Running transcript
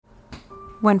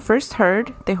When first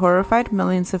heard, they horrified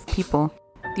millions of people.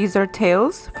 These are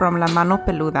tales from La Mano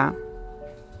Peluda.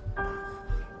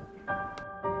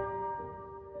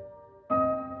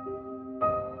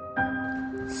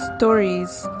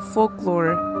 Stories,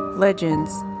 folklore, legends,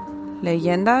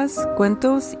 leyendas,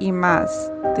 cuentos y más.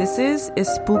 This is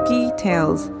Spooky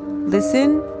Tales.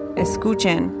 Listen,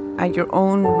 escuchen at your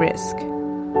own risk.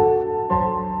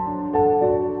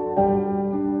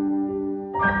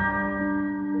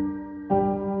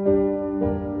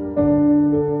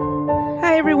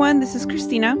 Hi everyone, this is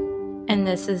Christina. And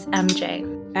this is MJ.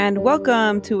 And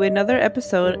welcome to another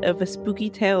episode of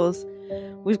Spooky Tales.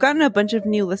 We've gotten a bunch of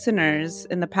new listeners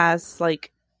in the past, 2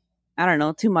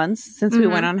 months since we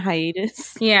went on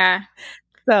hiatus. Yeah.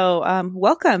 So,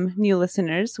 welcome, new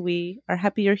listeners. We are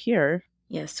happy you're here.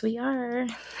 Yes, we are.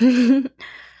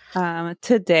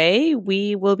 Today,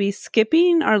 we will be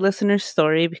skipping our listener's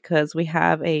story because we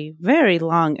have a very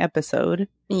long episode.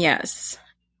 Yes.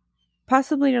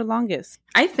 Possibly your longest.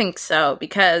 I think so,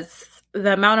 because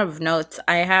the amount of notes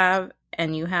I have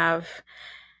and you have.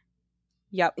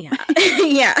 Yep. Yeah.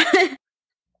 Yeah.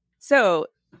 So,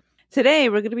 today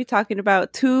we're going to be talking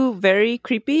about two very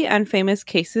creepy and famous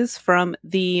cases from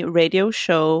the radio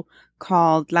show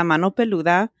called La Mano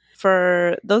Peluda.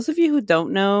 For those of you who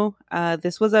don't know,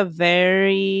 this was a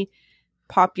very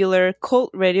popular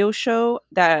cult radio show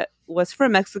that was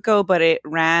from Mexico, but it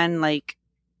ran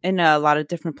in a lot of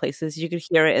different places. You could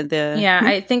hear it in the... Yeah,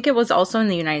 I think it was also in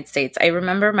the United States. I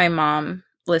remember my mom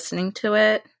listening to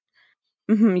it.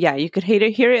 Mm-hmm, yeah, you could hear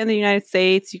it in the United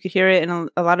States. You could hear it in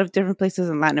a lot of different places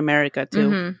in Latin America,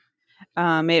 too.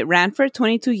 Mm-hmm. It ran for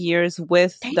 22 years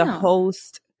with the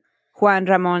host, Juan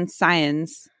Ramon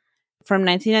Sáenz, from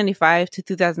 1995 to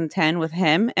 2010 with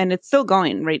him. And it's still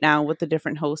going right now with a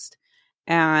different host.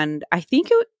 And I think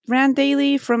it ran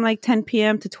daily from 10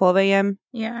 p.m. to 12 a.m.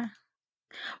 Yeah.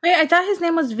 Wait, I thought his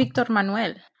name was Victor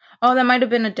Manuel. Oh, that might have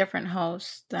been a different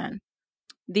host then.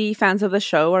 The fans of the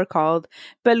show are called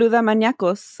Peluda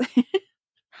Maniacos.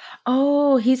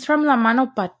 Oh, he's from La Mano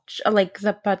the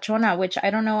Pachona, which I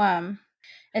don't know.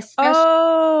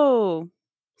 Oh,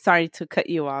 sorry to cut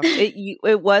you off.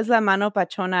 It was La Mano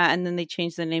Pachona, and then they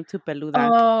changed the name to Peluda.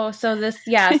 Oh, so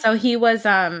so he was.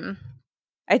 I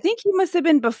think he must have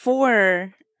been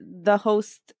before the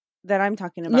host that I'm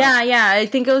talking about. Yeah. I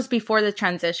think it was before the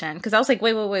transition, because I was like,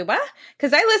 wait, what?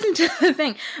 Because I listened to the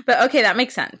thing. But okay, that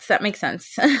makes sense.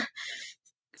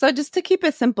 So just to keep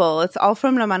it simple, it's all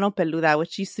from La Mano Peluda,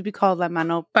 which used to be called La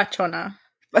Mano Pachona.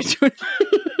 I was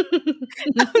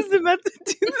about to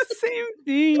do the same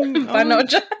thing.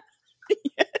 Panocha.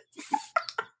 Yes.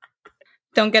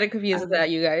 Don't get it confused with that,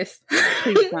 you guys.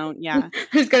 Please don't, yeah.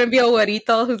 There's going to be a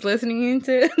güerito who's listening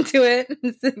to it.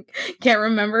 Can't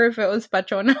remember if it was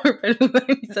Pachona or Peluda.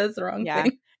 He says the wrong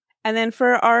thing. And then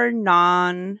for our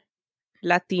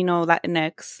non-Latino,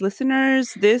 Latinx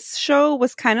listeners, this show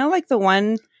was kind of like the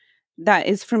one that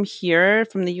is from here,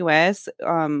 from the U.S.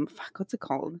 What's it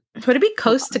called? Would it be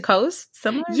Coast to Coast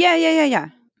somewhere? Yeah.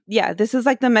 Yeah, this is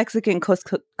like the Mexican coast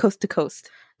to coast.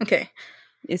 Okay.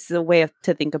 It's the way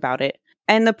to think about it.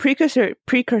 And the precursor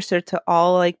to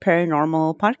all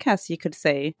paranormal podcasts, you could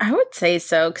say. I would say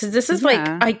so, because this is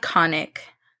iconic.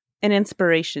 An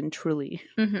inspiration, truly.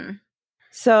 Mm-hmm.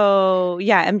 So,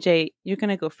 yeah, MJ, you're going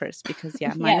to go first because,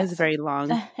 mine is very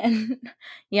long.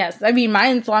 Yes, I mean,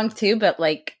 mine's long too, but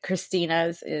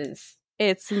Christina's is...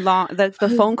 It's long.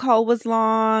 The phone call was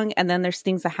long, and then there's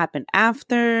things that happen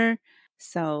after.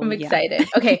 So, I'm excited.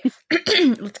 Okay,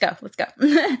 let's go. Let's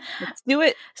do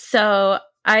it. So,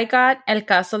 I got El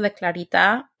Caso de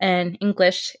Clarita, in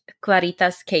English,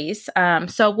 Clarita's case.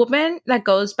 So a woman that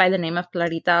goes by the name of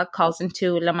Clarita calls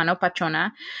into La Mano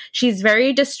Pachona. She's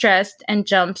very distressed and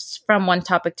jumps from one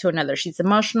topic to another. She's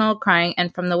emotional, crying,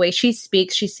 and from the way she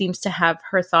speaks, she seems to have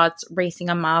her thoughts racing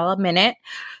a mile a minute.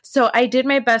 So I did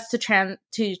my best to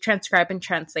transcribe and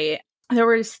translate. There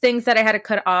was things that I had to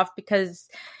cut off because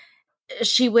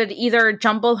she would either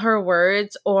jumble her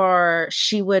words or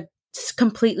she would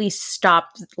completely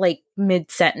stop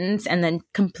mid-sentence and then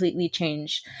completely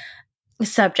change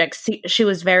subjects. She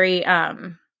was very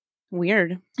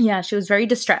weird. Yeah, she was very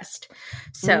distressed.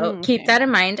 So keep that in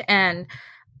mind. And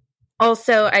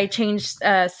also I changed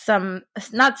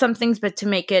not some things, but to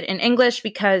make it in English,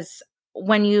 because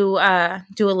when you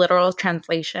do a literal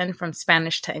translation from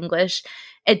Spanish to English,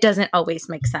 it doesn't always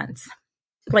make sense.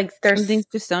 There's some things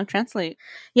just don't translate.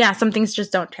 Yeah, some things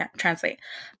just don't translate.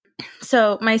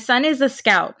 So my son is a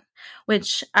scout,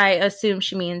 which I assume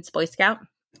she means Boy Scout.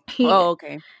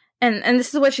 Okay. And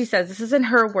this is what she says. This is in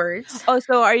her words. Oh,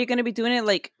 so are you going to be doing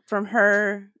it from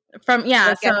her From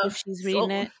Like so as if she's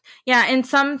reading it. Yeah, and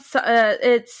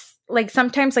it's like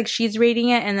sometimes like she's reading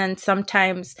it, and then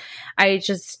sometimes I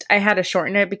had to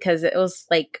shorten it because it was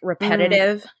like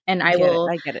repetitive, and I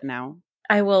get it now.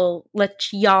 I will let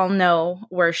y'all know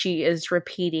where she is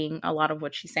repeating a lot of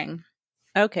what she's saying.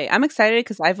 Okay, I'm excited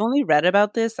because I've only read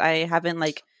about this. I haven't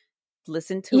like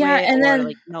listened to it and or then,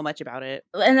 like know much about it.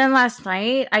 And then last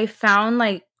night I found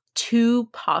like 2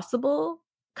 possible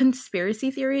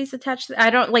conspiracy theories attached to I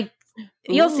don't like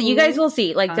you'll see. You guys will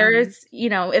see. Like there's,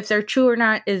 if they're true or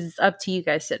not is up to you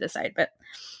guys to decide. But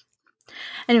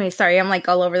anyway, sorry, I'm like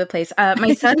all over the place.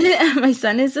 My son, my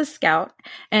son is a scout,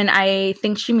 and I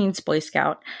think she means Boy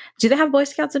Scout. Do they have Boy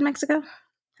Scouts in Mexico?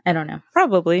 I don't know.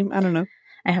 Probably. I don't know.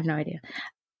 I have no idea.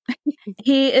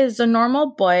 He is a normal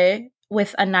boy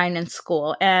with a 9 in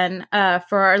school. And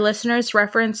for our listeners,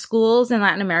 reference schools in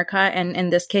Latin America, and in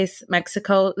this case,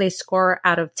 Mexico, they score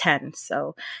out of 10.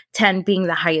 So 10 being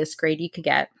the highest grade you could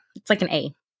get. It's like an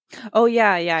A. Oh,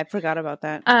 yeah. I forgot about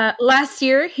that. Last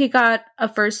year, he got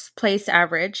a first place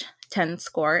average, 10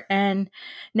 score, and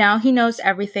now he knows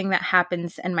everything that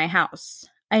happens in my house.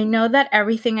 I know that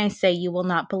everything I say you will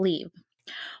not believe.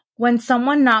 When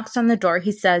someone knocks on the door,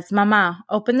 he says, "Mama,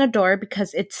 open the door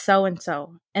because it's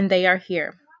so-and-so, and they are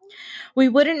here." We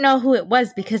wouldn't know who it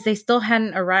was because they still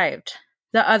hadn't arrived.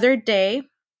 The other day,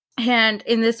 and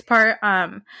in this part,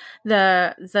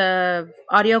 the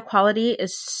audio quality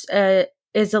is a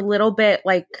little bit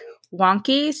like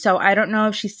wonky, so I don't know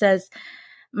if she says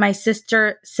my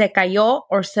sister se cayó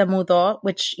or se mudó,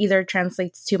 which either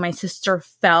translates to my sister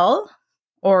fell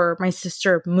or my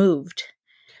sister moved.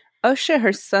 Oh shit,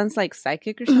 her son's like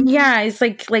psychic or something? Yeah, it's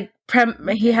like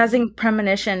he has a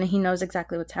premonition. He knows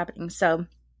exactly what's happening. So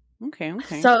Okay.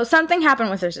 So something happened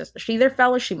with her sister. She either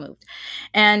fell or she moved.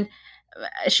 And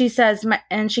she says,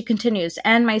 and she continues,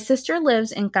 and my sister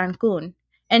lives in Cancun,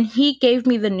 and he gave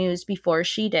me the news before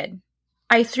she did.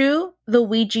 I threw the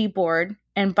Ouija board,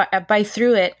 and by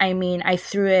threw it, I mean I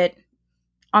threw it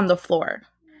on the floor.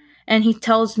 And he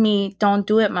tells me, "Don't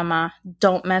do it, Mama.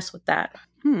 Don't mess with that."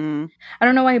 I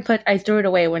don't know why I threw it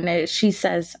away when she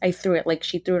says I threw it, like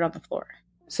she threw it on the floor.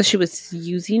 So she was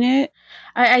using it?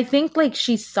 I think like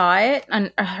she saw it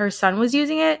and her son was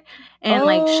using it, and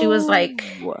like she was like,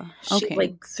 she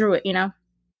like threw it,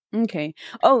 Okay.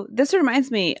 Oh, this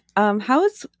reminds me.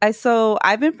 So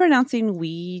I've been pronouncing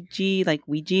Ouija like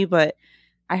Ouija, but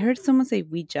I heard someone say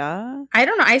Ouija. I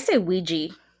don't know. I say Ouija.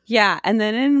 Yeah, and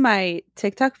then in my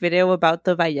TikTok video about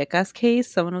the Vallecas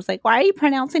case, someone was like, "Why are you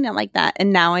pronouncing it like that?"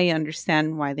 And now I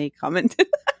understand why they commented.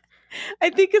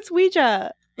 I think it's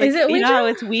Ouija. Like, is it Ouija? You know,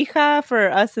 it's Ouija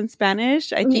for us in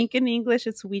Spanish. I think in English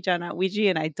it's Ouija, not Ouija,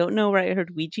 and I don't know where I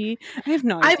heard Ouija. I have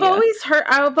no idea.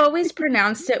 I've always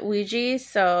pronounced it Ouija,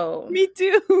 so... Me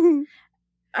too.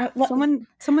 Someone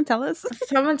tell us.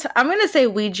 I'm going to say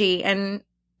Ouija, and,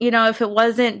 if it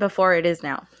wasn't before, it is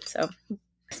now. So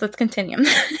let's continue.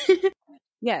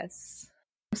 Yes.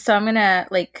 So I'm going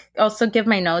to, also give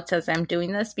my notes as I'm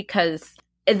doing this, because...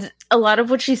 it's a lot of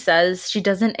what she says, she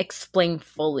doesn't explain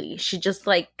fully. She just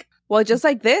just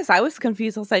like this, I was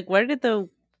confused. I was like, where did the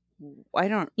I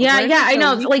know.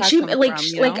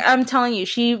 I'm telling you,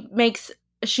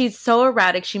 she's so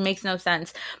erratic, she makes no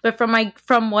sense. But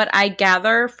from what I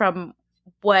gather, from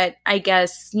what I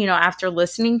guess, after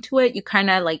listening to it, you kind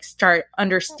of start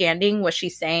understanding what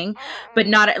she's saying, but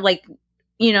not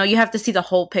you have to see the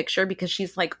whole picture because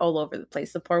she's all over the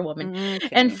place, the poor woman. Okay.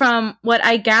 And from what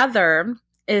I gather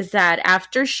is that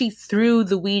after she threw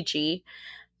the Ouija,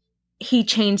 he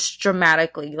changed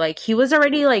dramatically. He was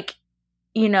already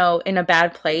in a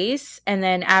bad place. And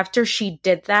then after she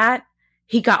did that,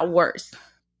 he got worse.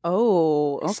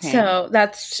 Oh, okay. So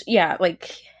that's,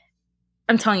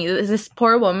 I'm telling you, this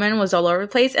poor woman was all over the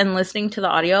place, and listening to the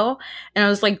audio, and I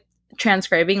was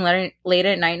transcribing late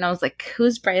at night, and I was like,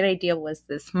 whose bright idea was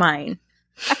this? Mine.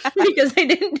 Because I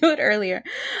didn't do it earlier.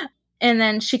 And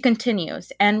then she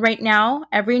continues, and right now,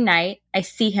 every night, I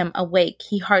see him awake.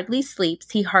 He hardly sleeps.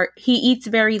 He eats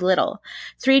very little.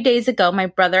 3 days ago, my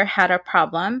brother had a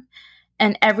problem,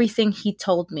 and everything he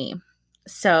told me.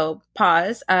 So,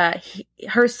 pause.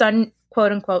 Her son,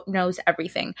 quote unquote, knows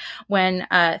everything. When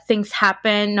things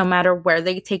happen, no matter where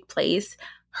they take place,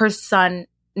 her son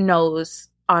knows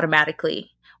automatically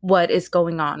what is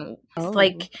going on. Oh.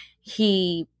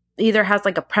 He either has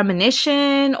a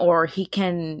premonition, or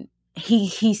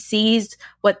he sees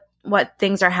what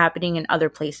things are happening in other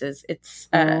places. It's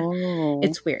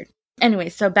weird. Anyway,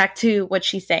 so back to what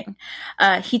she's saying.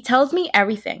 He tells me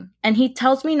everything, and he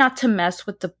tells me not to mess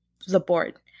with the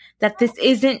board, that this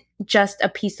isn't just a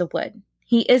piece of wood.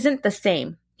 He isn't the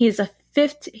same. He is a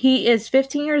He is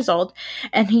 15 years old,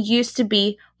 and he used to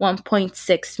be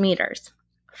 1.6 meters,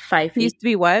 5 He used feet. to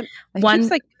be what? It One.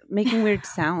 keeps like making weird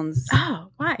sounds, Oh,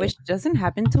 why? which doesn't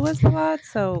happen to us a lot.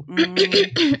 So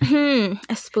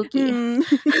Spooky.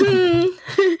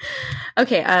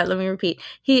 Okay, let me repeat.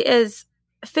 He is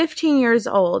 15 years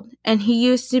old, and he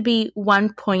used to be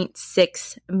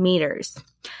 1.6 meters,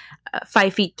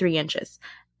 5 feet 3 inches.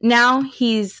 Now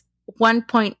he's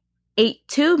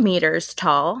 1.82 meters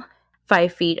tall,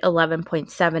 5 feet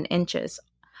 11.7 inches,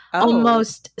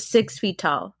 almost 6 feet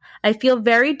tall. I feel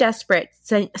very desperate,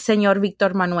 Señor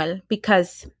Victor Manuel,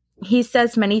 because he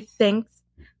says many things.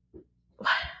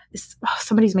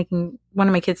 One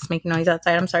of my kids is making noise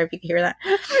outside. I'm sorry if you can hear that.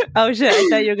 Oh shit, I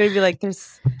thought you were going to be like,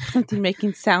 there's something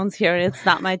making sounds here and it's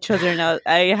not my children.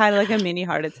 I had like a mini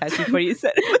heart attack before you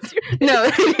said it was your kids. No,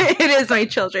 it is my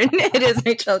children. It is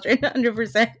my children,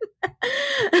 100%.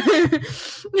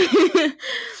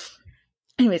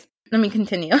 Anyways, let me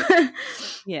continue.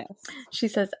 Yes. She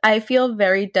says, I feel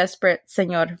very desperate,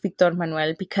 Señor Victor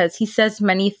Manuel, because he says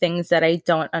many things that I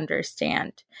don't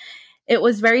understand. It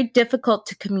was very difficult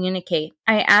to communicate.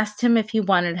 I asked him if he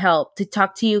wanted help, to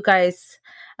talk to you guys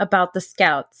about the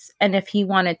scouts, and if he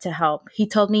wanted to help. He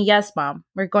told me, yes, Mom,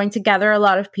 we're going to gather a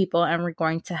lot of people and we're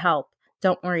going to help.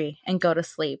 Don't worry, and go to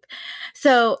sleep.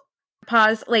 So,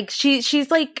 pause. Like,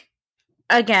 she's like,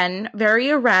 again, very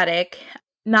erratic,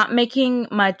 not making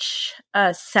much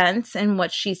sense in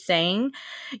what she's saying.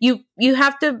 You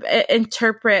have to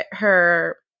interpret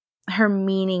her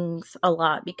meanings a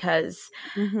lot, because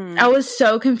I was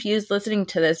so confused listening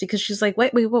to this, because she's like,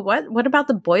 wait, what about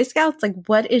the Boy Scouts? Like,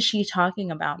 what is she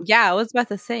talking about? Yeah, I was about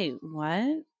to say,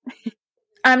 what?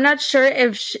 I'm not sure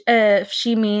if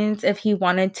she means if he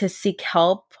wanted to seek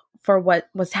help for what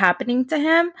was happening to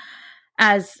him.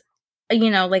 As you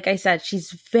know, like I said,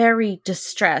 she's very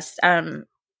distressed.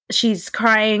 She's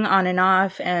crying on and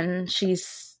off, and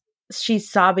she's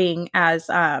sobbing as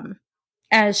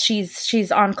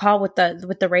she's on call with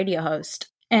the radio host.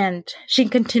 And she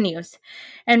continues,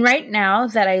 and right now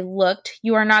that I looked,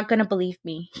 you are not going to believe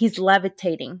me. He's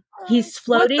levitating. He's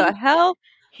floating. What the hell?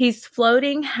 He's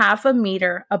floating half a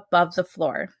meter above the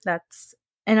floor. That's,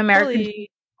 in American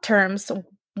terms,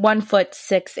 1 foot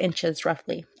 6 inches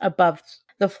roughly above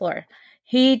the floor.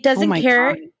 He doesn't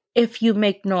care if you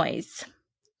make noise.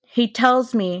 He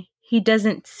tells me he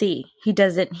doesn't see, he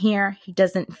doesn't hear, he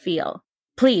doesn't feel.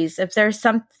 Please, if there's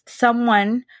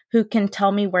someone who can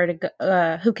tell me where to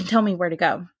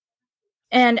go.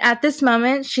 And at this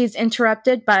moment, she's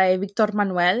interrupted by Victor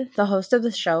Manuel, the host of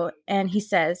the show, and he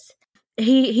says,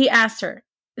 he asks her,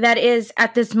 that is,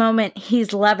 at this moment,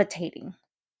 he's levitating.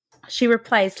 She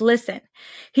replies, listen,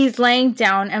 he's laying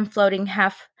down and floating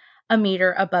half a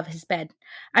meter above his bed.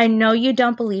 I know you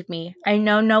don't believe me. I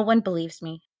know no one believes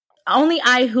me. Only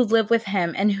I who live with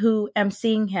him and who am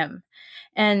seeing him.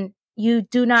 And you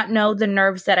do not know the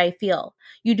nerves that I feel.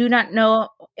 You do not know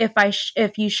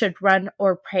if you should run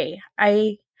or pray.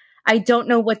 I don't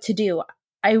know what to do.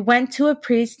 I went to a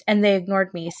priest and they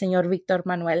ignored me, Señor Victor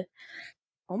Manuel.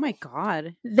 Oh my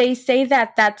God. They say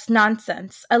that that's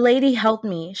nonsense. A lady helped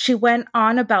me. She went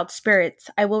on about spirits.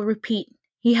 I will repeat.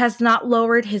 He has not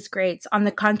lowered his grades. On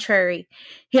the contrary,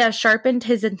 he has sharpened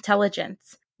his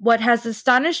intelligence. What has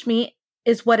astonished me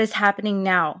is what is happening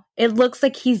now. It looks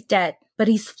like he's dead, but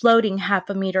he's floating half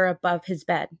a meter above his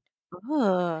bed.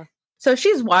 Ugh. So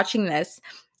she's watching this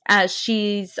as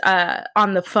she's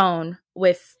on the phone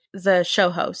with the show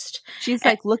host. She's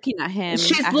like looking at him.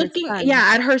 She's looking,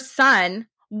 at her son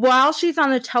while she's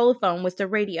on the telephone with the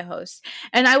radio host.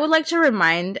 And I would like to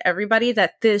remind everybody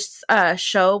that this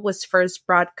show was first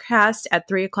broadcast at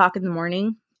 3:00 in the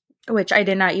morning, which I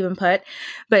did not even put,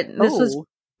 but this was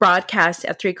broadcast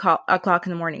at 3:00 in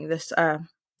the morning. This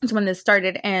is when this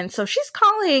started. And so she's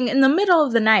calling in the middle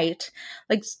of the night,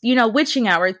 like, witching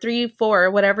hour, 3,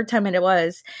 4, whatever time it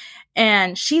was.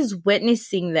 And she's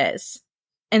witnessing this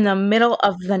in the middle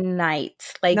of the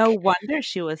night. Like, no wonder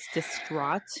she was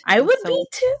distraught. I would be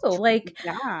too. Like,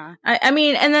 yeah. I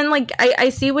mean, and then like, I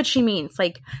see what she means.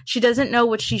 Like, she doesn't know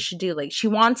what she should do. Like, she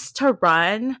wants to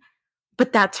run,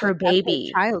 but that's her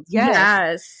baby. Her child.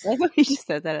 Yes. Yes. I thought you just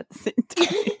said that at the same time.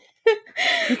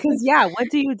 Because what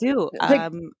do you do?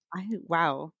 Like,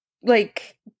 wow.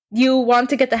 Like, you want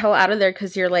to get the hell out of there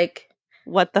because you're like,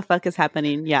 what the fuck is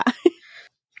happening? Yeah.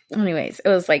 Anyways, it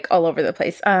was like all over the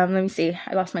place. Let me see.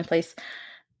 I lost my place.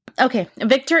 Okay.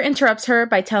 Victor interrupts her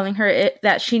by telling her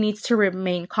that she needs to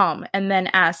remain calm, and then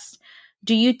asks,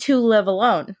 do you two live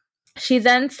alone? She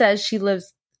then says she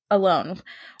lives alone,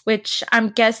 which I'm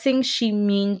guessing she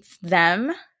means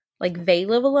them, Like they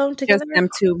live alone together. Just them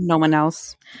two, no one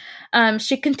else.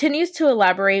 She continues to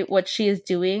elaborate what she is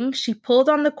doing. She pulled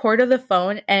on the cord of the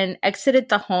phone and exited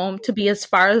the home to be as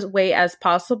far away as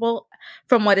possible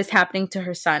from what is happening to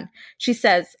her son. She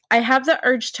says, I have the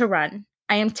urge to run.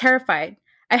 I am terrified.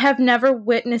 I have never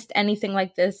witnessed anything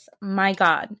like this. My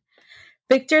God.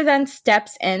 Victor then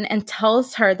steps in and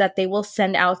tells her that they will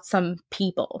send out some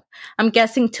people. I'm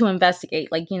guessing to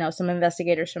investigate, like, some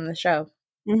investigators from the show.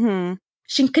 Mm-hmm.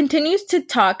 She continues to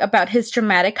talk about his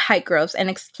dramatic height growth and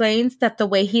explains that the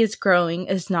way he is growing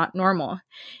is not normal.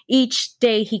 Each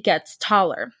day he gets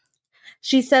taller.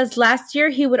 She says last year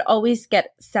he would always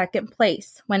get second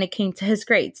place when it came to his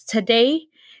grades. Today,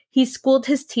 he schooled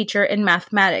his teacher in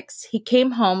mathematics. He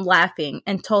came home laughing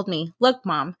and told me, look,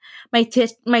 Mom, my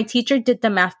teacher did the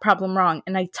math problem wrong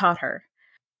and I taught her.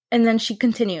 And then she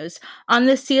continues, on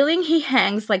the ceiling he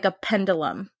hangs like a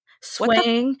pendulum,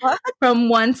 swaying from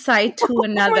one side to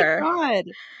another. Oh my God.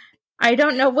 I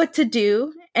don't know what to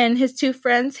do. And his two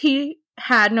friends he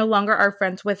had no longer are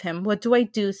friends with him. What do I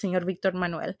do, Señor Victor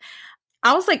Manuel?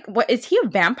 I was like, what, is he a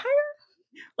vampire?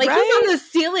 Like, right? He's on the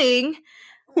ceiling,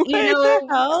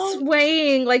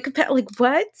 swaying like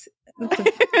what?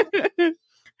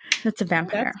 That's a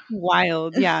vampire. That's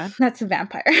wild. Yeah. That's a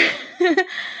vampire.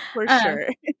 For sure.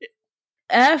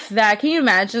 F that. Can you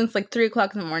imagine? It's like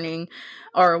 3:00 in the morning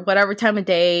or whatever time of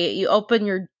day. You open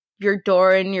your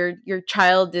door and your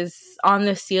child is on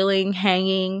the ceiling,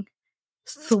 hanging,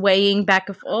 swaying back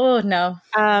and forth. Oh no.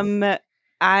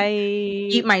 I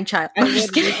eat my child. I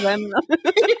would leave them.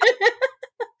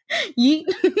 Yeet.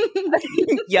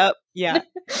 Yep. Yeah.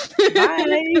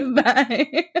 Bye.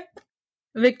 Bye.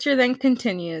 Victor then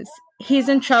continues. He's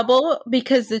in trouble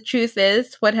because the truth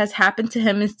is what has happened to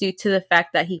him is due to the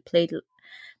fact that he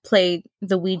played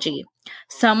the Ouija.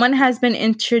 Someone has been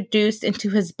introduced into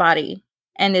his body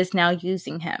and is now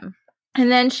using him.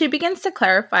 And then she begins to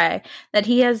clarify that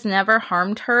he has never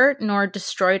harmed her nor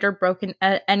destroyed or broken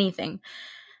anything.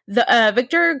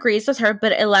 Victor agrees with her,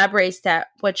 but elaborates that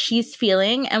what she's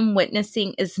feeling and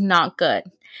witnessing is not good,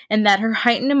 and that her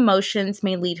heightened emotions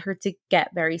may lead her to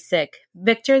get very sick.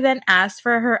 Victor then asks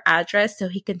for her address so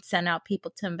he can send out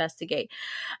people to investigate.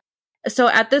 So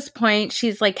at this point,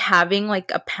 she's like having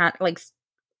like a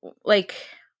like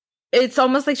it's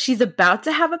almost like she's about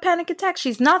to have a panic attack.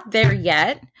 She's not there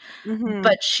yet,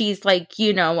 but she's like,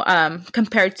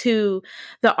 compared to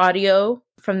the audio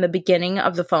from the beginning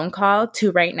of the phone call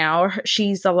to right now,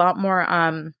 she's a lot more,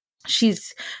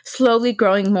 she's slowly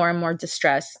growing more and more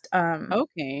distressed.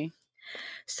 Okay.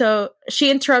 So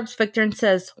she interrupts Victor and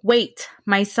says, wait,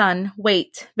 my son,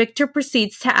 wait. Victor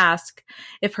proceeds to ask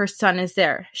if her son is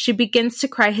there. She begins to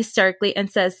cry hysterically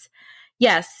and says,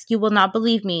 yes, you will not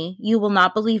believe me. You will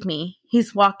not believe me.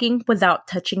 He's walking without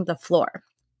touching the floor.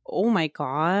 Oh my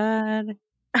God.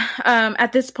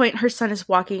 At this point, her son is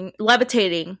walking,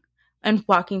 levitating, and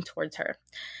walking towards her.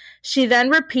 She then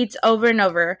repeats over and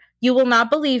over, you will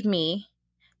not believe me.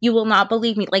 You will not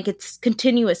believe me. Like it's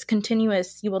continuous.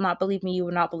 You will not believe me. You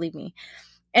will not believe me.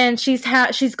 And she's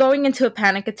going into a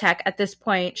panic attack at this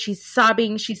point. She's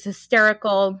sobbing. She's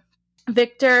hysterical.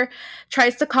 Victor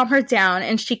tries to calm her down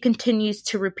and she continues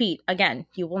to repeat again,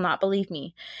 you will not believe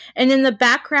me. And in the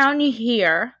background, you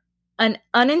hear an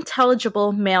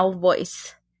unintelligible male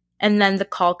voice. And then the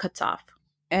call cuts off.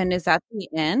 And is that the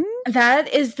end? That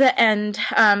is the end.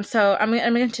 So I'm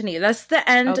going to continue. That's the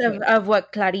end of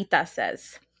what Clarita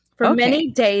says. For many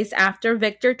days after,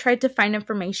 Victor tried to find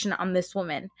information on this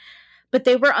woman, but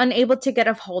they were unable to get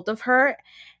a hold of her.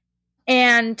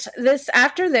 And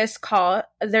after this call,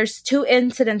 there's 2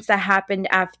 incidents that happened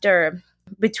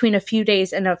between a few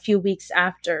days and a few weeks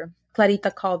after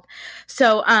Clarita called.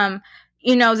 So,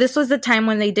 this was the time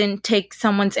when they didn't take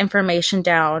someone's information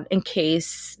down in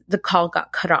case the call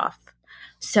got cut off.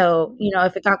 So,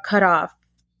 if it got cut off,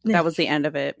 that was the end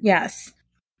of it. Yes.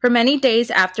 For many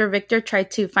days after, Victor tried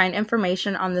to find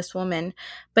information on this woman,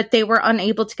 but they were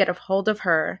unable to get a hold of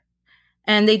her.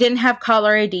 And they didn't have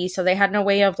caller ID, so they had no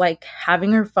way of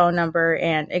having her phone number,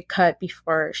 and it cut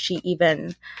before she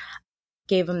even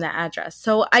gave him the address.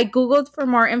 So I Googled for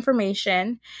more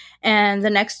information, and the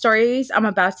next stories I'm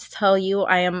about to tell you,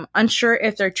 I am unsure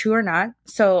if they're true or not.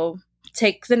 So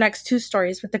take the next 2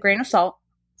 stories with a grain of salt.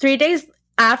 3 days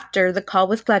after the call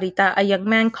with Clarita, a young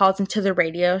man calls into the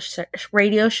radio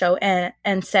show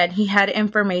and said he had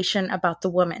information about the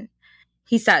woman.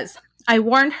 He says, I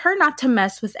warned her not to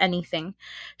mess with anything.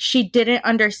 She didn't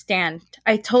understand.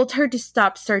 I told her to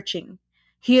stop searching.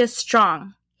 He is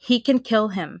strong. He can kill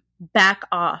him. Back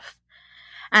off.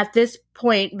 At this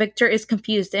point, Victor is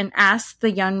confused and asks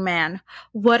the young man,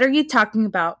 what are you talking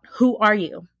about? Who are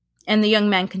you? And the young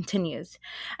man continues,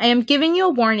 I am giving you a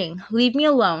warning. Leave me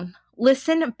alone.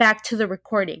 Listen back to the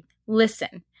recording.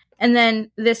 Listen. And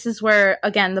then this is where,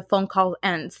 again, the phone call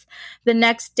ends. The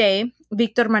next day,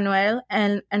 Victor Manuel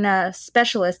and a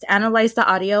specialist analyzed the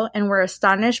audio and were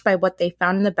astonished by what they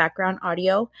found in the background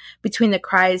audio between the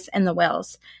cries and the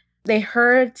wails. They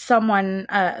heard something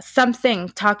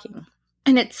talking,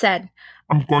 and it said,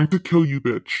 I'm going to kill you,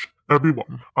 bitch.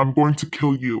 Everyone, I'm going to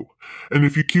kill you. And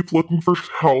if you keep looking for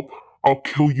help, I'll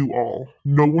kill you all.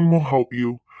 No one will help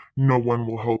you. No one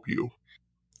will help you.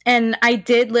 And I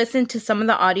did listen to some of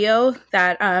the audio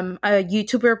that a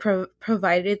YouTuber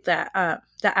provided that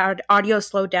the audio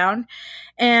slowed down.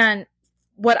 And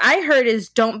what I heard is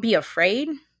don't be afraid.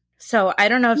 So I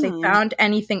don't know if they found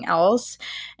anything else.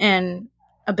 And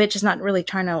a bitch is not really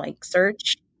trying to like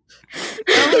search.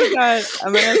 Oh my God.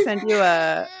 I'm going to send you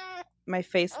my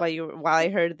face while I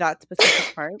heard that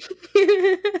specific part.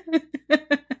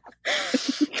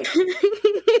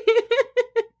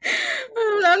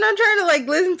 I'm not trying to like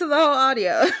listen to the whole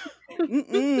audio.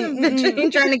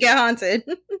 I'm trying to get haunted.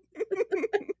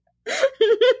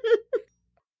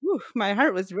 My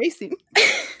heart was racing.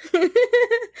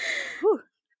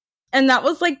 And that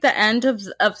was like the end of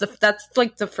that's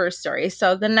like the first story.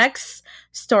 So the next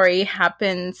story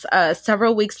happens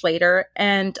several weeks later,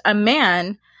 and a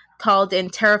man called in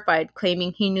terrified,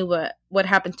 claiming he knew what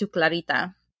happened to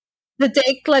Clarita. The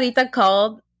day Clarita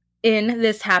called in,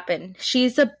 this happened.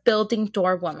 She's a building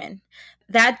door woman.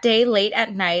 That day, late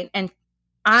at night, and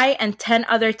I and 10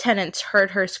 other tenants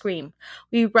heard her scream.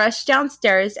 We rushed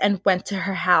downstairs and went to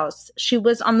her house. She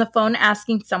was on the phone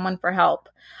asking someone for help.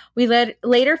 We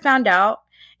later found out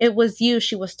it was you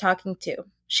she was talking to.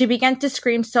 She began to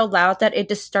scream so loud that it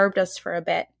disturbed us for a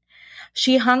bit.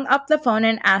 She hung up the phone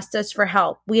and asked us for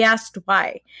help. We asked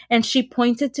why, and she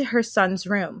pointed to her son's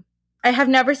room. I have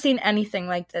never seen anything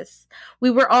like this.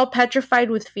 We were all petrified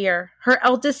with fear. Her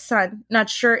eldest son, not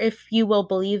sure if you will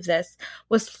believe this,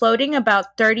 was floating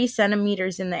about 30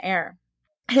 centimeters in the air.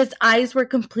 His eyes were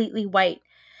completely white,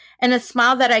 and a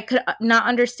smile that I could not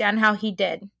understand how he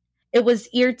did. It was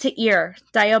ear to ear,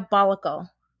 diabolical,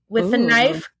 with a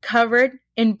knife covered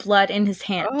in blood in his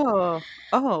hand.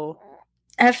 Oh.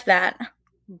 F that.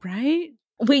 Right?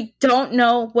 We don't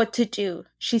know what to do,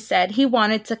 she said. He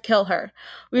wanted to kill her.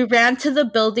 We ran to the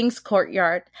building's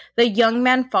courtyard. The young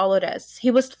man followed us.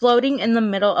 He was floating in the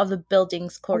middle of the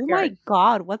building's courtyard. Oh my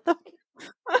God, what the?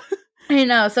 I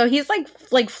know. So he's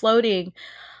like floating,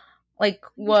 like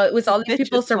what with all these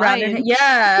people surrounding him.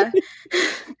 Yeah.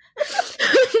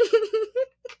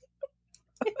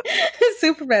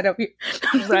 Superman up here.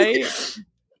 Right?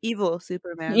 Evil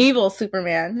Superman.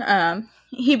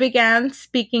 He began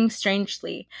speaking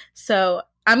strangely. So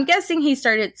I'm guessing he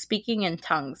started speaking in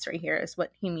tongues right here is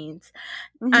what he means.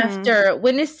 Mm-hmm. After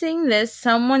witnessing this,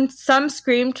 some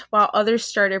screamed while others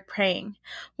started praying.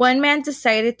 One man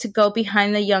decided to go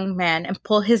behind the young man and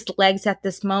pull his legs at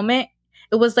this moment.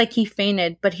 It was like he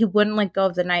fainted, but he wouldn't let go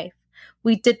of the knife.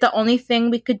 We did the only thing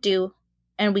we could do,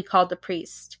 and we called the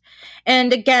priest.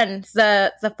 And again,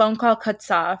 the phone call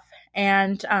cuts off.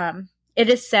 And it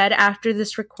is said after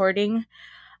this recording,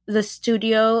 in the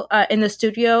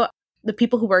studio, the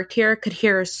people who worked here could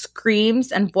hear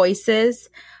screams and voices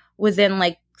within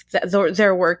like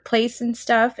their workplace and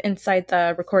stuff inside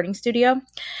the recording studio.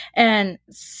 And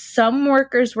some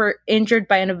workers were injured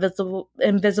by an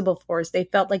invisible force. They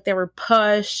felt like they were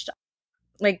pushed,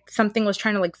 like something was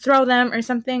trying to like throw them or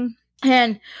something.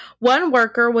 And one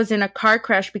worker was in a car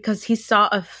crash because he saw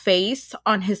a face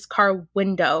on his car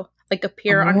window, like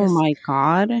appear on his... Oh my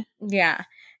God. Yeah.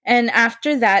 And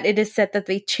after that, it is said that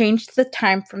they changed the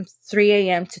time from 3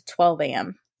 a.m. to 12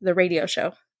 a.m., the radio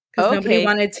show. Because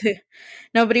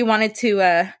nobody wanted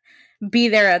to be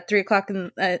there at 3 o'clock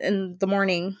in the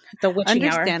morning, the witching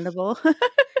hour. Understandable.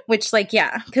 Which, like,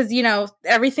 yeah. Because, you know,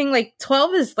 everything, like,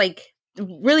 12 is, like,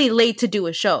 really late to do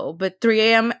a show. But 3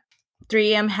 a.m.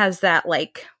 has that,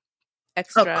 like,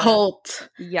 extra occult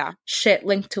shit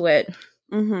linked to it.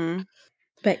 Mm-hmm.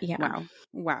 But yeah.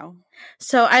 Wow.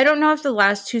 So I don't know if the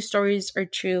last two stories are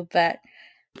true, but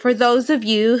for those of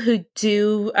you who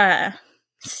do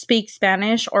speak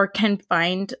Spanish or can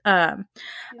find a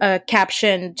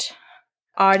captioned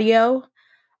audio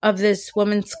of this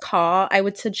woman's call, I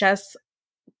would suggest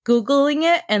Googling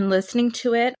it and listening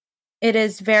to it. It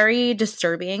is very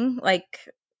disturbing. Like,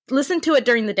 listen to it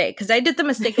during the day, because I did the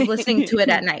mistake of listening to it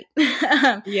at night.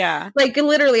 Yeah. Like,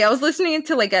 literally, I was listening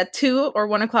to like at 2 or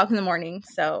 1 o'clock in the morning.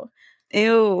 So,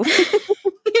 ew.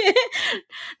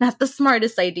 Not the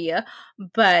smartest idea,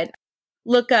 but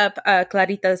look up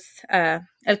Clarita's,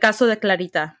 El Caso de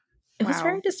Clarita. It was Wow.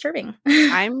 very disturbing.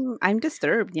 I'm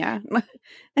disturbed. Yeah,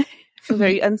 I feel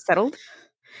very unsettled.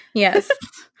 Yes.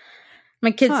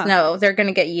 My kids Huh. know they're going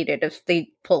to get yeeted if they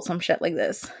pull some shit like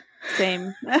this.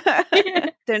 Same.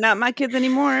 They're not my kids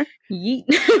anymore. Yeet.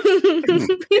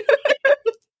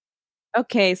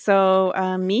 Okay, so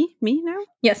me now.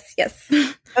 Yes.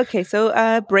 Okay,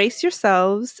 so brace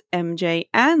yourselves, MJ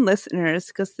and listeners,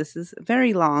 because this is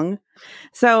very long.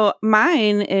 So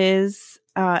mine is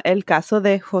El Caso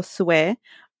de Josué,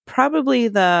 probably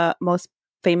the most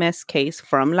famous case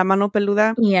from La Mano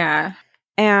Peluda. Yeah.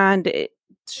 And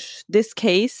this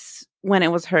case, when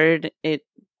it was heard, it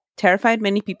terrified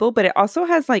many people, but it also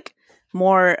has like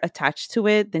more attached to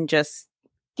it than just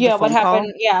Yeah, the what phone call.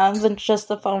 happened? Yeah, than just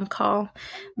the phone call.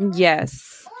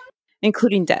 Yes,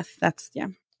 including death. That's, yeah.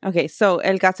 Okay, so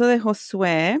El Caso de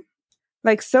Josué,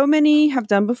 like so many have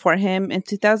done before him, in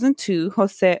 2002,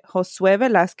 Josué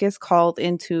Velázquez called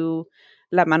into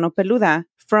La Mano Peluda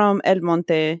from El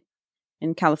Monte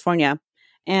in California.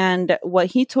 And what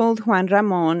he told Juan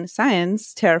Ramón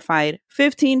Sáenz terrified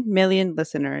 15 million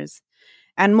listeners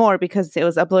and more because it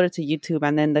was uploaded to YouTube,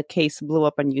 and then the case blew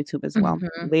up on YouTube as well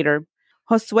later.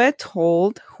 Josué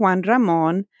told Juan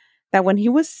Ramón that when he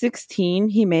was 16,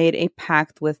 he made a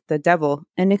pact with the devil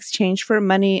in exchange for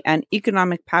money and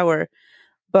economic power.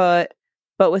 But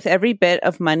with every bit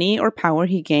of money or power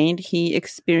he gained, he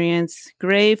experienced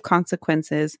grave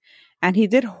consequences, and he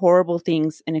did horrible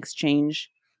things in exchange.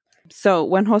 So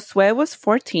when Josué was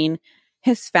 14,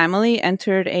 his family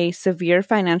entered a severe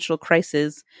financial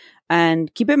crisis.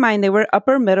 And keep in mind, they were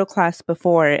upper middle class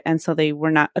before, and so they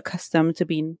were not accustomed to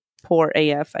being poor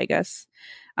AF, I guess.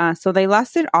 So they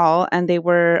lost it all, and they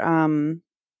were,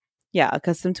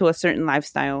 accustomed to a certain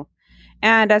lifestyle.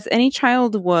 And as any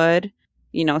child would,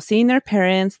 seeing their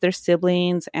parents, their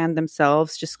siblings, and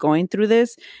themselves just going through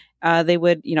this, they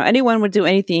would, anyone would do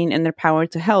anything in their power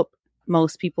to help.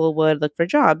 Most people would look for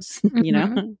jobs,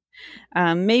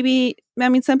 maybe,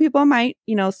 some people might,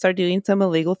 start doing some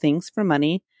illegal things for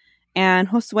money. And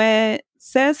Josué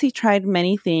says he tried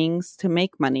many things to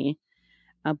make money,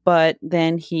 but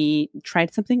then he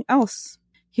tried something else.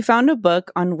 He found a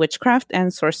book on witchcraft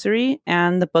and sorcery,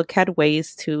 and the book had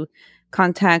ways to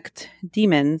contact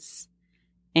demons.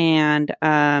 And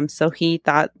so he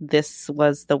thought this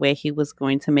was the way he was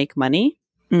going to make money.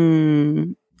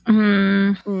 I'd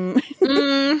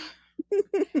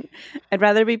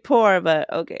rather be poor,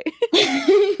 but okay.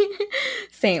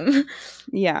 Same.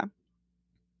 Yeah.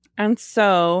 And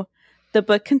so the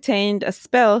book contained a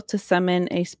spell to summon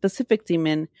a specific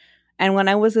demon. And when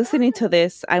I was listening to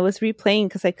this, I was replaying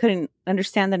because I couldn't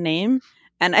understand the name.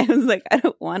 And I was like, I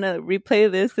don't want to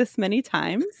replay this many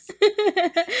times.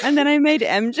 And then I made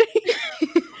MJ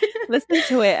listen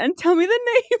to it and tell me the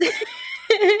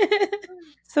name.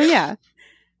 So yeah.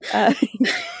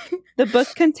 The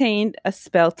book contained a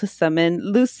spell to summon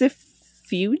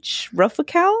Lucifuge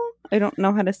Rofocal. I don't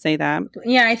know how to say that.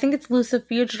 Yeah, I think it's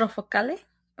Lucifuge Rofocale.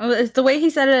 It's the way he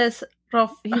said it is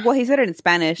he said it in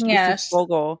Spanish. Yes.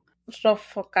 Rofocale.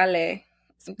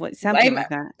 Something like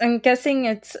that. I'm guessing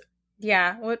it's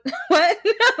what? What?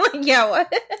 Yeah,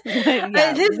 what?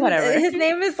 Whatever. His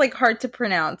name is like hard to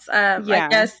pronounce. I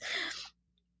guess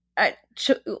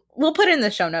we'll put it in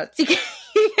the show notes.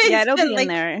 It'll be in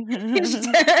there.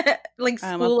 Like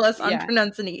school us on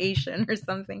pronunciation or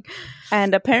something.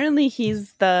 And apparently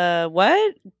he's the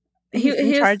what? He's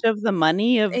in charge of the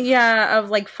money of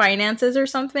like finances or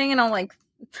something. And I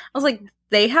was like,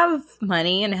 they have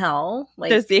money in hell.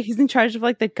 Like he's in charge of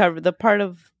like the part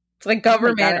of like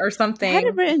government or something. I had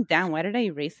it written down. Why did I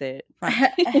erase it?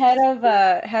 head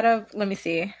of let me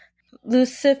see,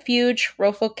 Lucifuge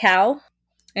Rofocal.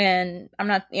 And I'm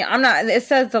not, it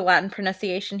says the Latin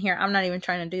pronunciation here. I'm not even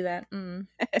trying to do that. Not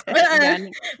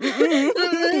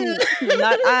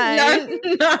I.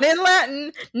 Not in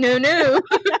Latin. No.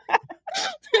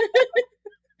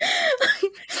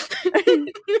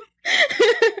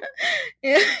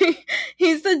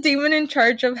 He's the demon in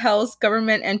charge of hell's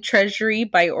government and treasury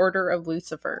by order of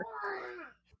Lucifer.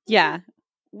 Yeah.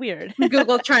 Weird.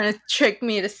 Google trying to trick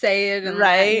me to say it.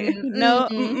 Right. No.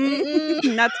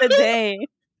 Not today.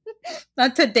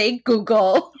 Not today,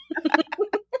 Google.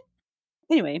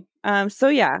 Anyway,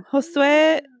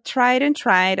 Josué tried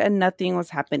and nothing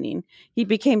was happening. He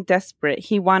became desperate.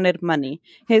 He wanted money.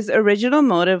 His original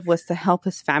motive was to help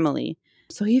his family.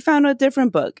 So he found a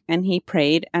different book and he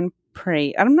prayed and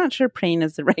prayed. I'm not sure praying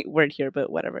is the right word here, but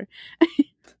whatever.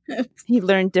 He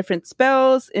learned different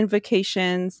spells,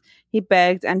 invocations. He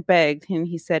begged and begged, and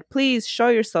he said, "Please show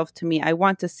yourself to me. I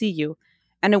want to see you."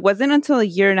 And it wasn't until a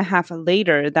year and a half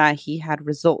later that he had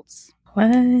results.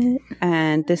 What?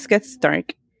 And this gets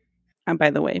dark. And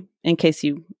by the way, in case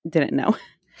you didn't know.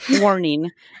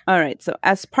 Warning. All right. So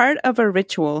as part of a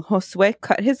ritual, Josue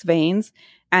cut his veins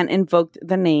and invoked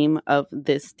the name of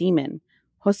this demon.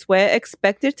 Josue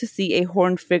expected to see a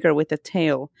horned figure with a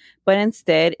tail, but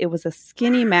instead it was a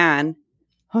skinny man.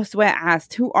 Josue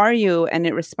asked, "Who are you?" And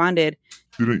it responded,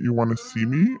 Didn't you want to see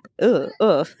me?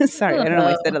 ugh. Sorry, I don't know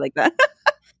why I said it like that.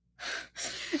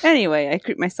 Anyway, I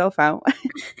creeped myself out.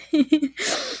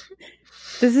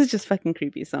 This is just fucking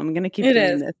creepy, so I'm gonna keep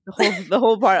doing this. The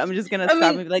whole part, I'm just gonna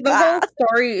stop and be like, the whole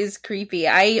story is creepy.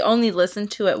 I only listened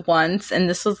to it once, and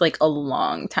this was like a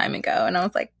long time ago, and I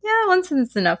was like, yeah, once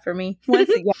is enough for me.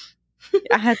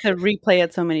 I had to replay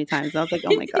it so many times. I was like,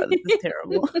 oh my god, this is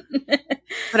terrible.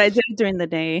 But I did it during the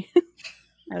day.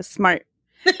 I was smart.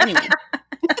 Anyway.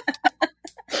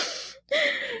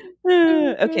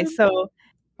 Okay, so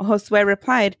Josue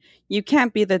replied, "You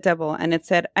can't be the devil." And it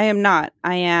said, "I am not.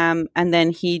 I am." And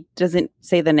then he doesn't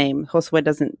say the name. Josue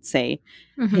doesn't say.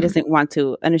 Mm-hmm. He doesn't want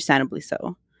to, understandably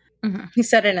so. Mm-hmm. He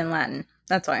said it in Latin.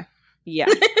 That's why. Yeah.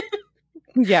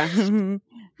 Yeah.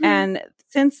 And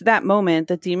since that moment,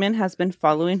 the demon has been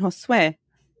following Josue.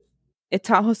 It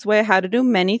taught Josue how to do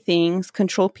many things,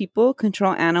 control people,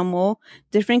 control animal,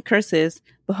 different curses.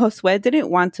 But Josue didn't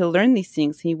want to learn these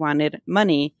things. He wanted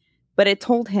money. But it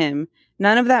told him,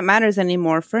 none of that matters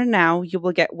anymore. For now, you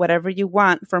will get whatever you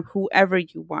want from whoever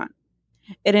you want.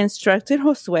 It instructed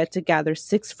Josue to gather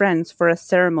 6 friends for a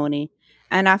ceremony.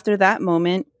 And after that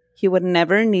moment, he would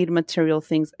never need material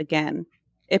things again.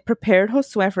 It prepared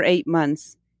Josue for 8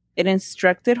 months. It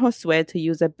instructed Josue to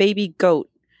use a baby goat.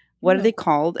 What are they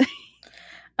called?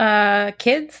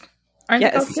 Kids? Aren't they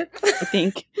called kids? I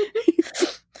think.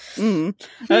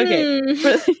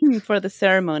 Okay. For the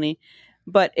ceremony.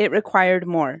 But it required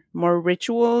more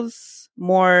rituals,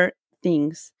 more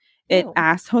things. It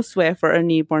asked Josue for a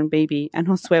newborn baby, and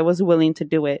Josue was willing to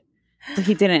do it. But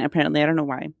he didn't, apparently. I don't know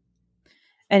why.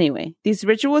 Anyway, these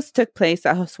rituals took place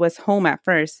at Josue's home at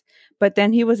first, but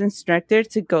then he was instructed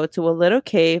to go to a little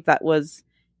cave that was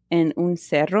in un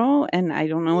cerro, and I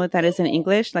don't know what that is in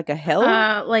English, like a hill?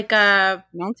 Like a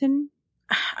mountain?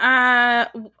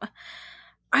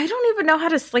 I don't even know how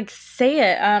to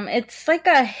say it. It's like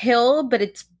a hill, but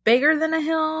it's bigger than a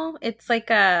hill. It's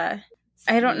like I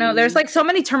don't know. There's so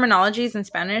many terminologies in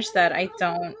Spanish that I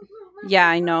don't. Yeah,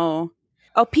 I know.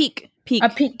 Oh, peak. A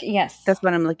peak, yes. That's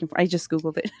what I'm looking for. I just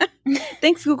Googled it.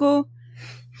 Thanks, Google,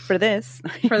 for this.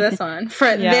 For this one.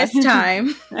 For this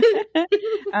time.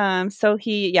 So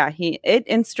it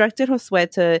instructed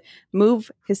Josue to move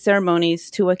his ceremonies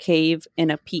to a cave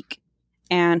in a peak.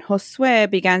 And Josue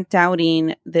began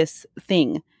doubting this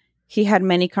thing. He had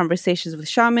many conversations with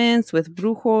shamans, with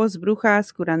brujos,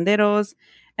 brujas, curanderos.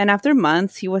 And after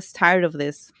months, he was tired of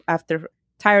this.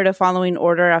 Tired of following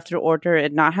order after order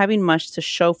and not having much to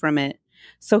show from it.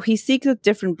 So he seeked a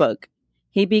different book.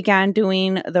 He began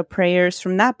doing the prayers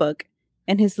from that book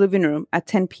in his living room at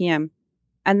 10 p.m.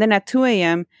 And then at 2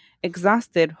 a.m.,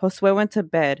 exhausted, Josue went to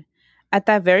bed. At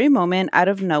that very moment, out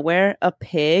of nowhere, a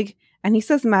pig, and he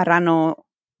says marrano.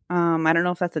 I don't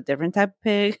know if that's a different type of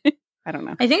pig. I don't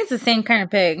know. I think it's the same kind of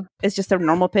pig. It's just a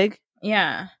normal pig?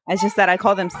 Yeah. It's just that I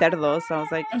call them cerdos, so I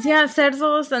was like... Yeah,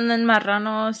 cerdos and then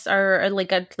marranos are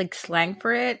like a slang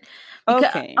for it. Because,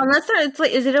 okay. Unless it's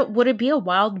would it be a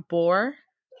wild boar?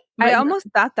 I almost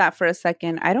thought that for a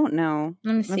second. I don't know.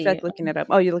 Let me see. I'm looking it up.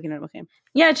 Oh, you're looking it up. Okay.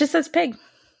 Yeah, it just says pig.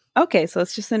 Okay, so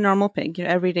it's just a normal pig, your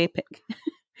everyday pig.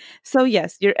 So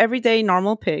yes, your everyday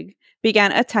normal pig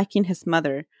began attacking his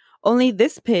mother. Only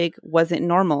this pig wasn't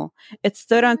normal. It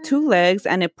stood on 2 legs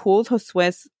and it pulled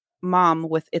Josue's mom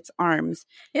with its arms.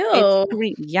 Ew.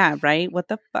 Yeah, right? What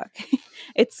the fuck?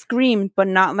 It screamed, but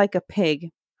not like a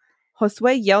pig.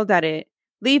 Josue yelled at it,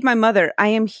 "Leave my mother. I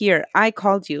am here. I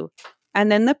called you."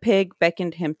 And then the pig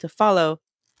beckoned him to follow.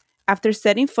 After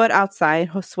setting foot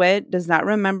outside, Josue does not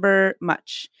remember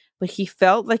much, but he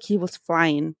felt like he was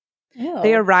flying. Ew.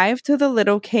 They arrived to the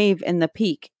little cave in the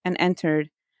peak and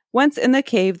entered. Once in the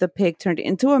cave, the pig turned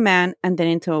into a man and then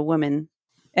into a woman.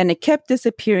 And it kept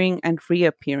disappearing and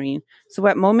reappearing. So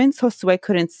at moments, Josue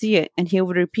couldn't see it, and he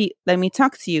would repeat, "Let me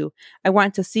talk to you. I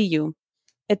want to see you."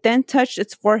 It then touched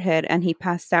its forehead, and he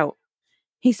passed out.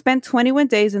 He spent 21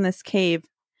 days in this cave.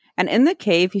 And in the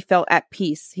cave, he felt at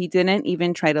peace. He didn't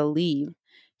even try to leave.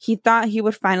 He thought he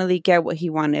would finally get what he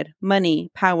wanted: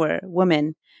 money, power,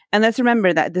 women. And let's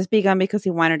remember that this began because he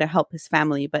wanted to help his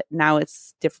family, but now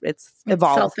it's different. It's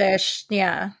evolved. Selfish,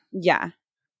 yeah. Yeah.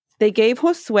 They gave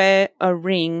Josue a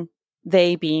ring,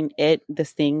 they being it,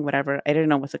 this thing, whatever. I don't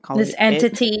know what to call it. This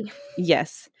entity.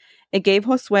 Yes. It gave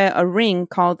Josue a ring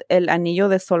called El Anillo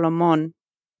de Solomon.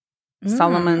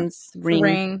 Solomon's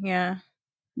ring. Yeah.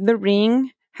 The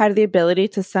ring had the ability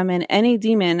to summon any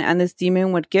demon, and this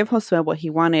demon would give Josue what he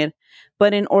wanted.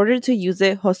 But in order to use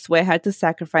it, Josue had to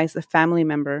sacrifice a family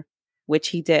member, which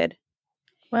he did.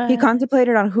 What? He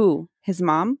contemplated on who? His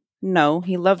mom? No,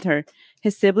 he loved her.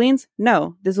 His siblings?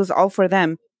 No, this was all for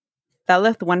them. That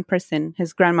left one person,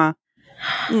 his grandma.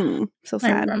 So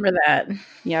sad. I remember that.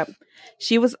 Yep.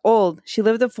 She was old. She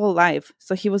lived a full life,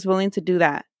 so he was willing to do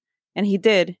that. And he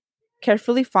did,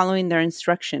 carefully following their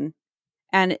instruction.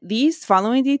 And these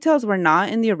following details were not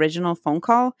in the original phone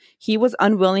call. He was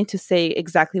unwilling to say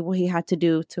exactly what he had to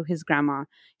do to his grandma.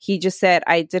 He just said,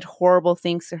 I did horrible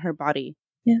things to her body.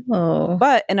 Ew.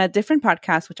 But in a different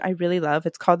podcast, which I really love,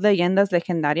 it's called Leyendas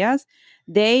Legendarias,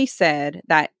 they said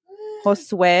that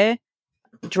Josue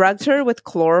drugged her with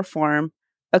chloroform.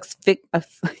 I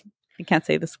can't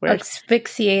say this word.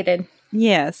 Asphyxiated.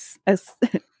 Yes.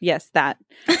 Yes, that.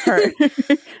 Her.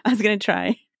 I was going to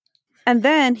try. And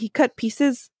then he cut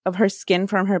pieces of her skin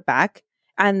from her back.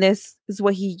 And this is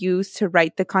what he used to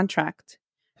write the contract.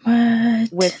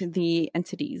 What? With the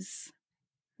entities.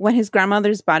 When his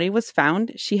grandmother's body was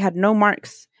found, she had no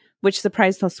marks, which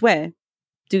surprised Josue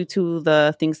due to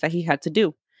the things that he had to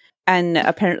do. And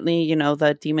apparently,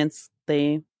 the demons,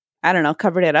 they, I don't know,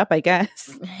 covered it up, I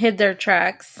guess. Hid their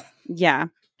tracks. Yeah.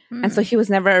 And so he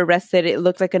was never arrested. It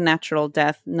looked like a natural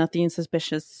death, nothing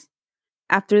suspicious.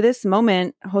 After this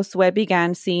moment, Josue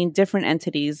began seeing different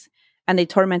entities, and they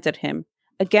tormented him.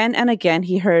 Again and again,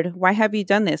 he heard, why have you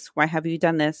done this? Why have you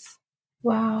done this?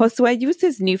 Wow. Josue used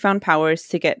his newfound powers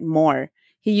to get more.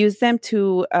 He used them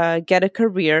to get a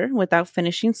career without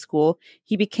finishing school.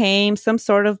 He became some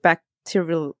sort of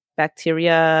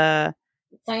bacteria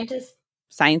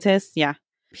scientist. Yeah.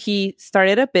 He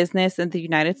started a business in the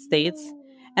United States.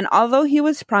 And although he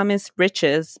was promised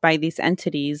riches by these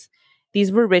entities,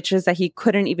 these were riches that he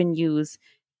couldn't even use.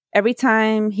 Every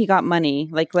time he got money,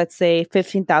 like let's say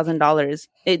 $15,000,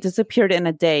 it disappeared in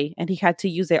a day and he had to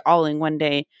use it all in one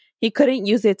day. He couldn't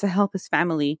use it to help his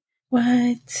family.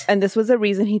 What? And this was the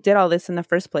reason he did all this in the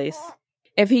first place.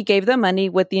 If he gave the money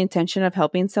with the intention of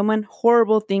helping someone,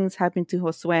 horrible things happened to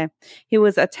Josue. He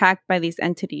was attacked by these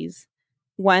entities.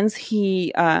 Once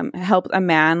he helped a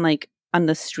man like on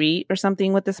the street or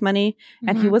something with this money,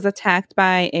 and he was attacked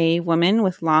by a woman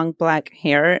with long black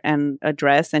hair and a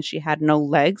dress, and she had no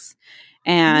legs.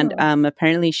 And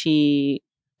apparently she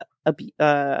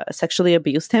sexually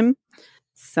abused him.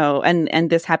 So, and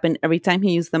this happened every time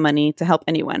he used the money to help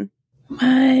anyone.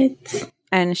 What?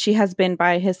 And she has been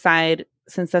by his side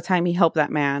since the time he helped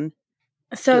that man.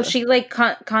 So she like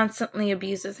constantly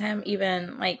abuses him,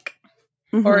 even like,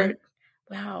 or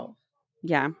wow.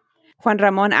 Yeah. Juan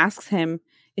Ramon asks him,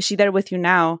 is she there with you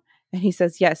now? And he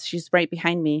says, yes, she's right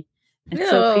behind me. It's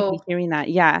so creepy hearing that.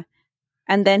 Yeah.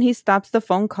 And then he stops the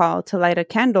phone call to light a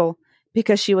candle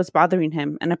because she was bothering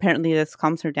him. And apparently this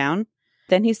calms her down.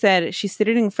 Then he said, she's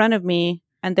sitting in front of me.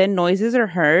 And then noises are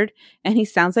heard. And he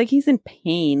sounds like he's in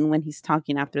pain when he's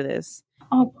talking after this.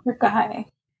 Oh, poor guy.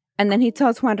 And then he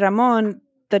tells Juan Ramon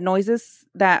the noises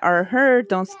that are heard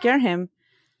don't scare him.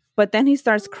 But then he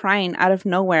starts crying out of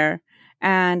nowhere.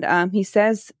 And he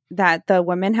says that the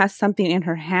woman has something in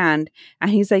her hand.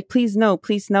 And he's like, please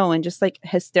no, and just like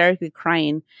hysterically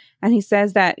crying. And he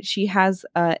says that she has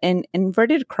an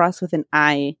inverted cross with an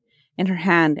eye in her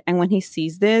hand. And when he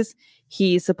sees this,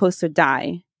 he's supposed to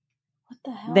die. What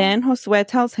the hell? Then Josue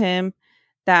tells him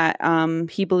that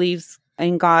he believes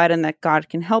in God and that God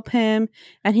can help him.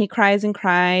 And he cries and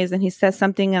cries. And he says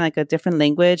something in like a different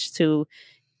language to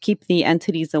keep the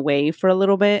entities away for a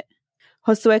little bit.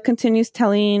 Josue continues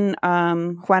telling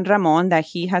Juan Ramon that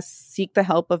he has sought the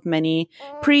help of many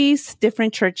priests,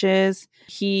 different churches.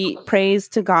 He prays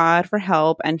to God for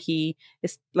help, and he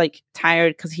is like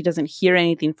tired because he doesn't hear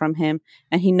anything from him.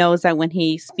 And he knows that when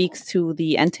he speaks to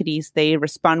the entities, they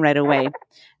respond right away.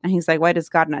 And he's like, why does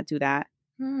God not do that?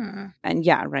 And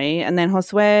yeah, right. And then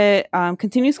Josue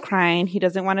continues crying. He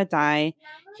doesn't want to die.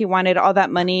 He wanted all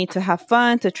that money to have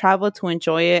fun, to travel, to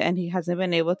enjoy it. And he hasn't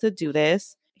been able to do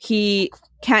this. He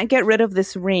can't get rid of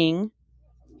this ring.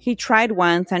 He tried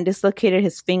once and dislocated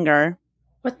his finger.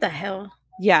 What the hell?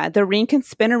 Yeah, the ring can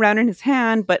spin around in his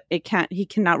hand, but he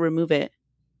cannot remove it.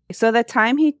 So the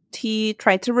time he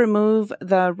tried to remove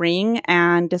the ring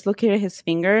and dislocated his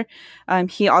finger,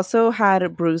 he also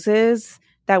had bruises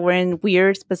that were in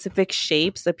weird specific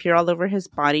shapes appear all over his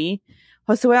body.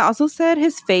 Josue also said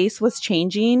his face was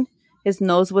changing. His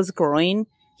nose was growing.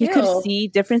 He could see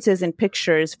differences in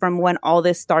pictures from when all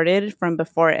this started from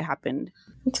before it happened.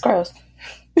 It's gross.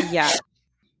 Yeah.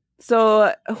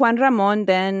 So Juan Ramon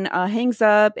then hangs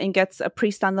up and gets a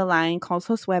priest on the line, calls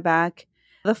Josue back.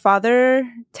 The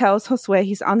father tells Josue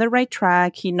he's on the right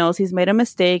track. He knows he's made a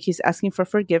mistake. He's asking for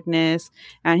forgiveness.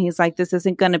 And he's like, this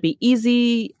isn't going to be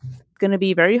easy. It's going to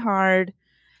be very hard.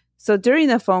 So during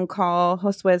the phone call,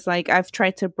 Josue's like, I've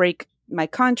tried to break my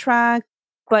contract,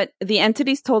 but the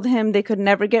entities told him he could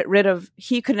never get rid of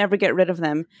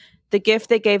them. The gift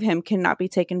they gave him cannot be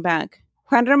taken back.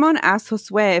 Juan Ramon asked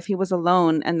Josue if he was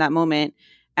alone in that moment.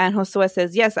 And Josue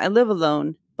says, yes, I live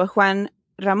alone. But Juan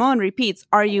Ramon repeats,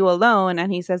 are you alone?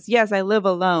 And he says, yes, I live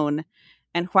alone.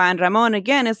 And Juan Ramon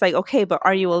again is like, okay, but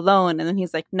are you alone? And then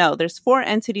he's like, no, there's 4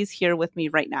 entities here with me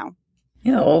right now.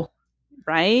 Ew.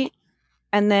 Right?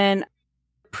 And then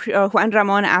Juan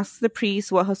Ramon asks the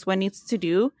priest what Josue needs to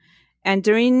do. And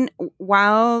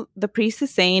while the priest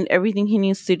is saying everything he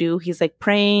needs to do, he's like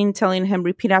praying, telling him,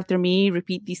 repeat after me,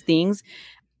 repeat these things.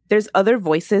 There's other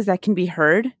voices that can be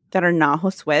heard that are not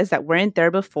Josue's, that weren't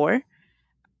there before.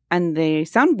 And they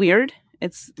sound weird.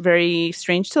 It's very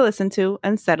strange to listen to,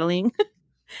 unsettling.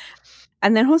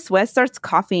 And then Josue starts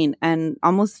coughing and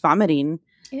almost vomiting.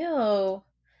 Ew.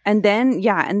 And then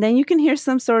you can hear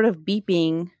some sort of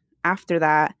beeping after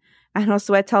that. And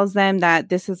Josue tells them that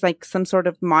this is like some sort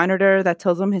of monitor that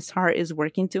tells him his heart is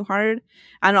working too hard.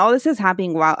 And all this is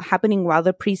happening while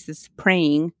the priest is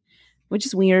praying, which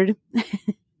is weird.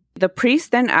 The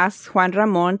priest then asks Juan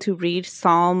Ramon to read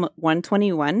Psalm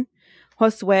 121.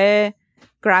 Josue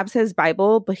grabs his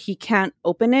Bible, but he can't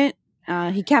open it.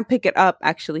 He can't pick it up,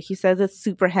 actually. He says it's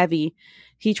super heavy.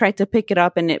 He tried to pick it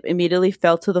up and it immediately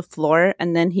fell to the floor,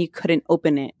 and then he couldn't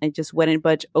open it. It just wouldn't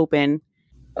budge open.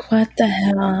 What the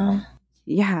hell?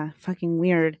 Yeah, fucking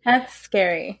weird. That's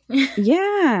scary.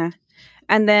 Yeah.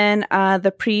 And then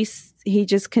the priest, he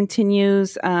just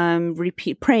continues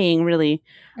praying, really.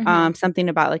 Mm-hmm. Something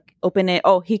about like open it.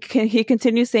 Oh, he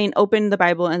continues saying, open the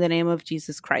Bible in the name of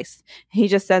Jesus Christ. He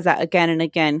just says that again and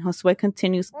again. Josue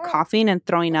continues coughing and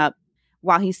throwing up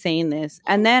while he's saying this.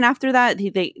 And then after that,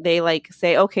 they like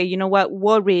say, okay, you know what?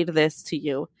 We'll read this to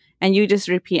you. And you just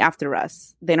repeat after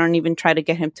us. They don't even try to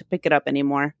get him to pick it up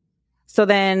anymore. So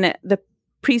then the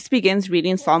priest begins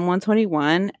reading Psalm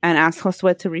 121 and asks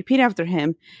Josue to repeat after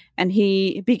him. And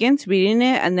he begins reading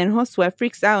it. And then Josue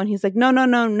freaks out and he's like,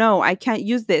 no, I can't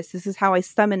use this. This is how I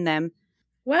summon them.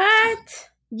 What?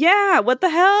 Yeah, what the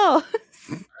hell?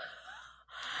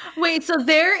 Wait, so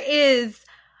there is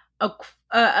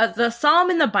the Psalm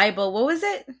in the Bible. What was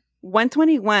it?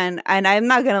 121. And I'm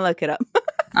not going to look it up.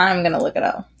 I'm going to look it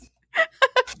up.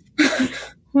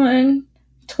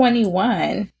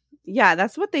 121. Yeah,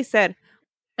 that's what they said.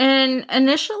 And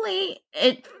initially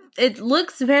it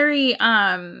looks very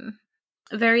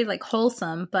like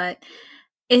wholesome, but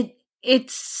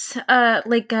it's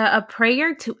like a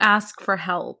prayer to ask for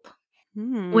help,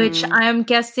 which I'm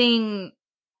guessing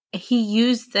he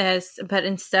used this, but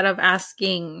instead of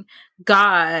asking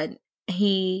God,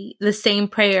 the same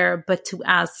prayer, but to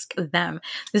ask them.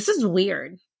 This is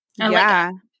weird.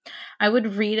 Yeah. I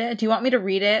would read it. Do you want me to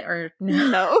read it or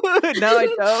no? No, I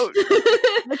don't.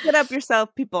 Look it up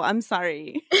yourself, people. I'm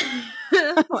sorry.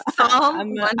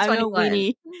 Psalm 121. I'm a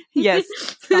weenie. Yes,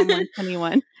 Psalm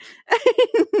 121.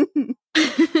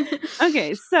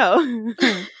 Okay, so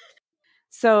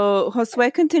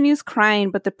Josue continues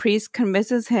crying, but the priest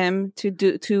convinces him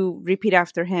to repeat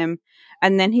after him,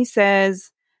 and then he says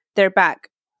they're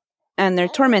back and they're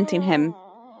tormenting him,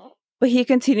 but he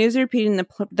continues repeating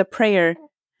the prayer.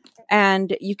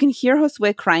 And you can hear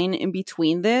Josue crying in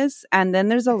between this. And then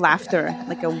there's a laughter,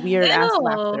 like a weird ass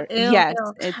laughter. Yes.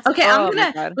 Okay, I'm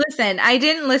going to listen. I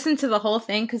didn't listen to the whole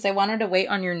thing because I wanted to wait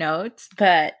on your notes.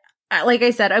 But like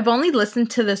I said, I've only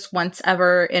listened to this once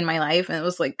ever in my life. And it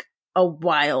was like a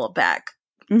while back.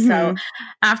 Mm-hmm. So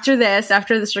after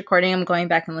this recording, I'm going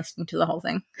back and listening to the whole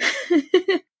thing.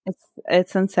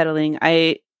 It's unsettling.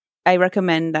 I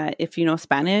recommend that if you know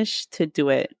Spanish to do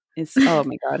it. Oh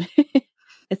my God.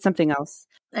 It's something else.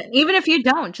 Even if you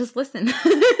don't, just listen.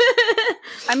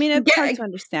 I mean, it's hard to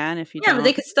understand if you don't. Yeah, but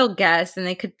they could still guess and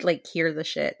they could like hear the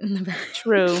shit in the back.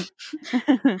 True.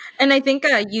 And I think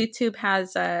YouTube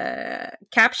has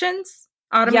captions.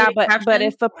 Automated captions. But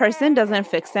if a person doesn't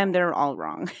fix them, they're all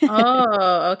wrong.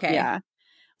 Oh, okay. Yeah.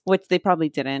 Which they probably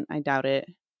didn't. I doubt it.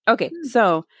 Okay,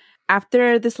 so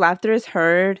after this laughter is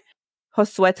heard,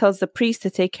 Josue tells the priest to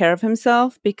take care of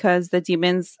himself because the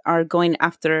demons are going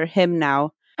after him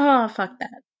now. Oh, fuck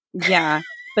that. Yeah,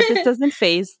 but this doesn't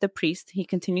faze the priest. He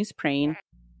continues praying.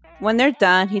 When they're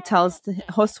done, he tells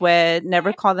Josue,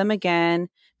 never call them again.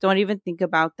 Don't even think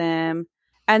about them.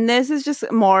 And this is just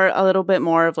a little bit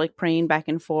more of like praying back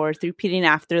and forth, repeating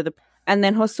after and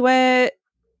then Josue,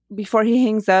 before he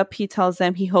hangs up, he tells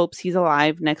them he hopes he's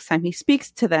alive next time he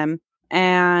speaks to them.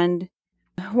 And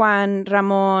Juan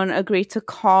Ramon agreed to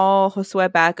call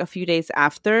Josue back a few days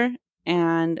after.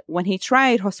 And when he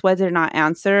tried, Josue did not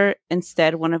answer.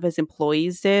 Instead, one of his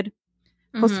employees did.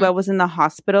 Josue was in the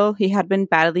hospital. He had been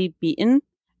badly beaten.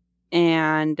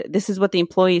 And this is what the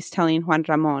employee is telling Juan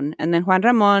Ramon. And then Juan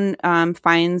Ramon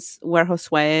finds where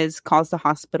Josue is, calls the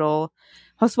hospital.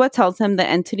 Josue tells him the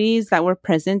entities that were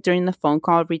present during the phone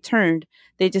call returned.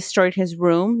 They destroyed his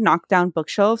room, knocked down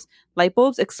bookshelves, light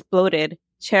bulbs exploded,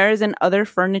 chairs and other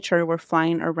furniture were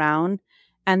flying around.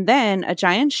 And then a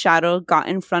giant shadow got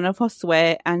in front of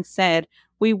Josue and said,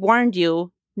 "We warned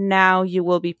you. Now you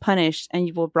will be punished and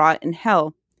you will be brought in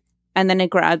hell." And then it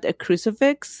grabbed a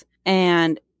crucifix,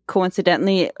 and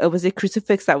coincidentally, it was a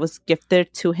crucifix that was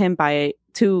gifted to him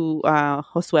to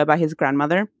Josue by his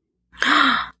grandmother.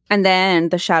 And then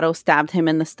the shadow stabbed him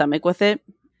in the stomach with it.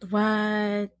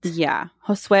 What? Yeah.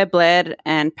 Josue bled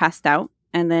and passed out.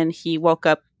 And then he woke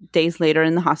up days later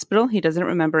in the hospital. He doesn't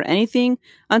remember anything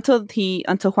until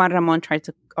Juan Ramon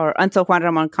until Juan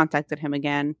Ramon contacted him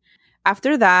again.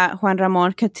 After that, Juan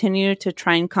Ramon continued to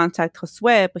try and contact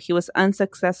Josue, but he was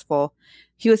unsuccessful.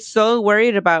 He was so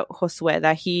worried about Josue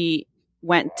that he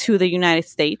went to the United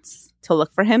States to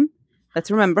look for him. Let's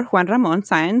remember, Juan Ramon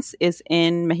Sáenz is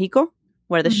in Mexico,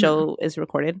 where the show is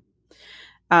recorded.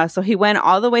 So he went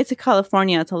all the way to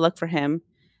California to look for him.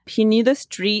 He knew the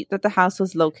street that the house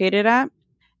was located at,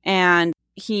 and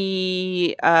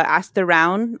he asked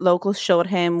around. Locals showed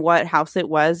him what house it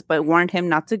was, but warned him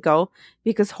not to go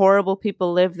because horrible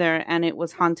people lived there and it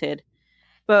was haunted.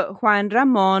 But Juan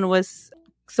Ramon was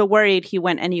so worried he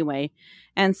went anyway.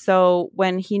 And so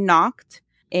when he knocked,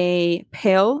 a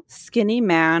pale, skinny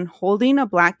man holding a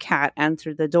black cat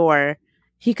answered the door.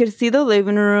 He could see the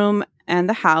living room and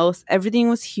the house. Everything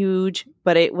was huge,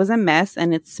 but it was a mess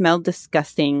and it smelled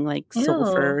disgusting, like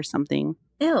sulfur or something.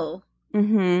 Ew.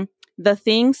 Mm-hmm. The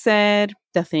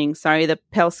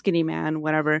pale skinny man,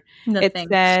 whatever.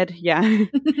 Said, yeah,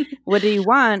 "What do you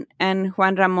want?" And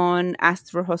Juan Ramon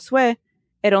asked for Josue.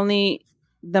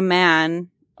 The man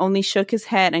only shook his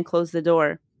head and closed the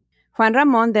door. Juan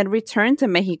Ramon then returned to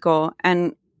Mexico,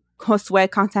 and Josue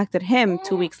contacted him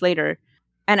 2 weeks later.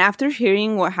 And after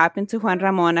hearing what happened to Juan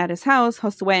Ramon at his house,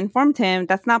 Josue informed him,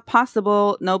 "That's not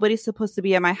possible. Nobody's supposed to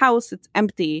be at my house. It's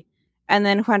empty." And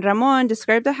then Juan Ramon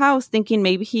described the house, thinking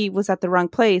maybe he was at the wrong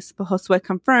place, but Josue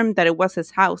confirmed that it was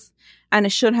his house and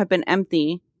it should have been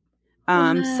empty.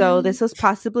 So this was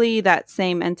possibly that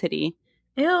same entity.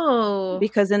 Ew.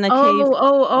 Because in the cave...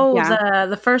 Yeah.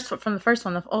 The first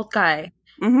one, the old guy.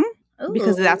 Mm-hmm.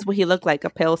 Because that's what he looked like, a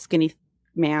pale, skinny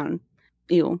man.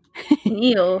 Ew.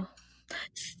 Ew.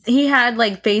 He had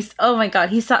face... Oh my God,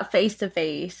 he saw face to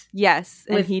face. Yes,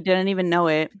 and he didn't even know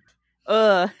it.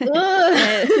 Ugh. No.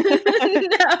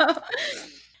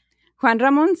 Juan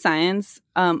Ramon Sáenz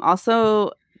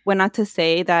also went on to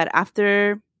say that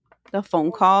during the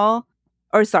phone call,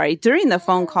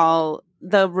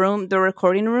 the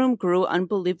recording room grew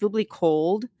unbelievably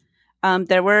cold. Juan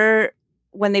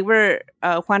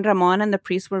Ramon and the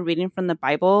priest were reading from the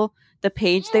Bible, the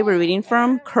page they were reading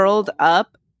from curled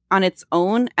up on its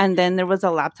own, and then there was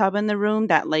a laptop in the room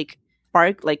that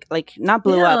sparked, not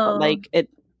blew up, but it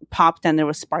popped and there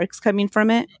was sparks coming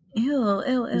from it. Ew.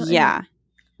 Yeah.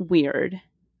 Weird.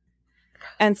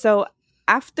 And so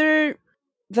after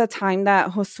the time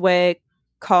that Josue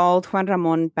called Juan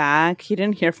Ramon back, he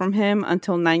didn't hear from him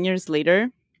until 9 years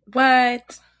later.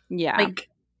 What? Yeah.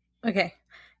 Okay.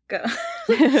 Go.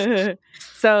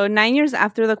 So 9 years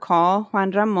after the call,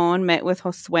 Juan Ramon met with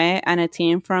Josue and a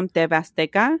team from TV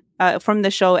Azteca, from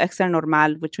the show Extra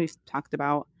Normal, which we've talked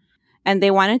about. And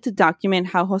they wanted to document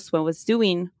how Josue was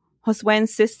doing. Josue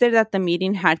insisted that the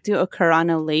meeting had to occur on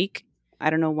a lake.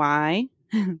 I don't know why.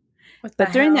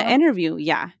 But during the interview,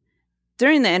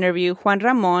 Juan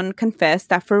Ramon confessed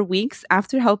that for weeks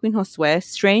after helping Josue,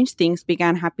 strange things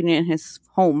began happening in his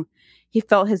home. He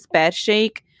felt his bed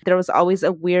shake. There was always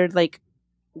a weird,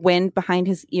 wind behind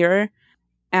his ear.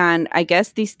 And I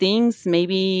guess these things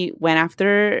maybe went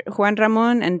after Juan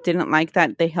Ramon and didn't like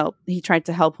that he tried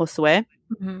to help Josue.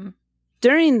 Mm-hmm.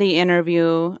 During the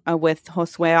interview with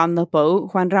Josue on the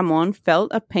boat, Juan Ramon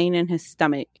felt a pain in his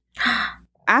stomach.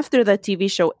 After the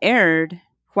TV show aired,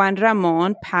 Juan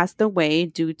Ramon passed away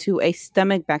due to a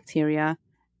stomach bacteria.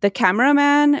 The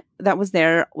cameraman that was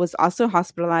there was also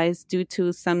hospitalized due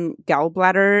to some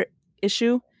gallbladder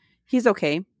issue. He's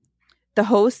okay. The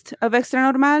host of Extra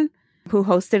Normal, who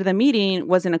hosted the meeting,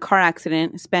 was in a car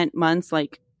accident, spent months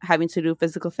having to do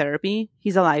physical therapy.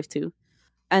 He's alive too.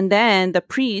 And then the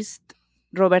priest,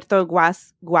 Roberto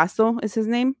Guaso is his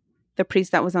name, the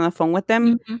priest that was on the phone with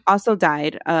them, also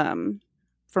died.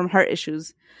 from heart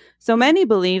issues. So many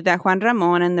believe that Juan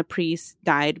Ramon and the priest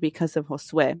died because of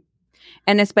Josue.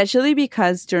 And especially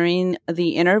because during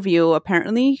the interview,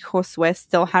 apparently Josue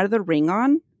still had the ring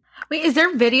on. Wait, is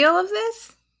there video of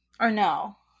this? Or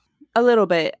no? A little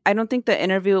bit. I don't think the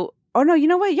interview... Oh, no, you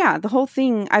know what? Yeah, the whole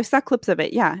thing. I've saw clips of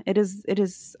it. Yeah, it is.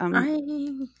 The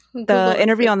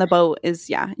interview on the boat is,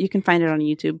 yeah, you can find it on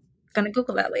YouTube. Gonna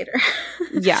Google that later.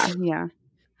 Yeah.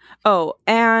 Oh,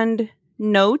 and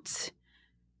note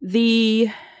the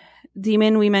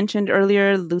demon we mentioned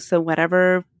earlier, Lusa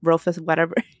whatever, Rufus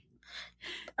whatever.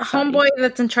 Homeboy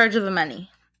that's in charge of the money.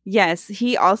 Yes,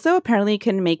 he also apparently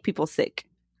can make people sick.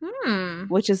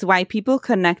 Which is why people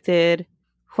connected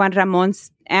Juan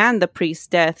Ramon's and the priest's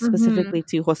death specifically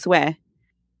to Josue,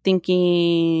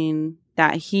 thinking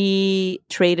that he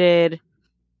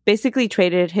basically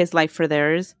traded his life for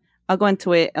theirs. I'll go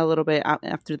into it a little bit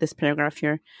after this paragraph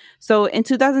here. So in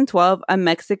 2012, a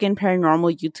Mexican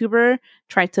paranormal YouTuber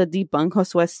tried to debunk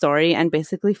Josue's story and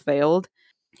basically failed.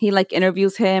 He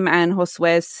interviews him and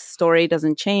Josue's story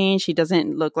doesn't change. He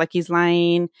doesn't look like he's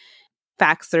lying.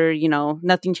 Facts are,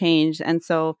 nothing changed. And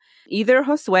so either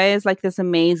Josue is this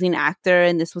amazing actor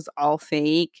and this was all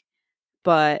fake,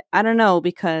 but I don't know,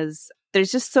 because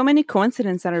there's just so many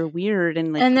coincidences that are weird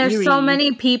and and there's eerie. So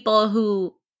many people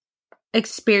who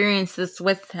experience this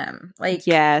with him.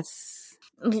 Yes.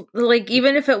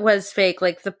 Even if it was fake,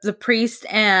 the priest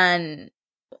and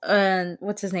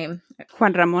what's his name?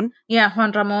 Juan Ramon. Yeah,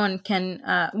 Juan Ramon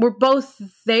were both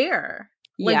there.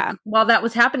 While that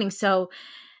was happening. So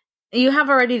you have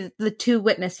already the two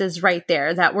witnesses right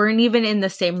there that weren't even in the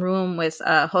same room with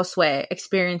Josue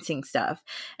experiencing stuff.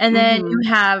 And then you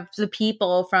have the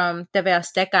people from TV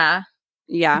Azteca.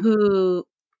 Yeah. Who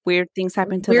weird things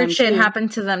happen to them. Weird shit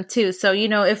happened to them too. So,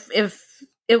 if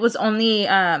it was only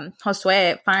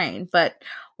Josue, fine. But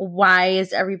why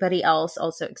is everybody else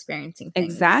also experiencing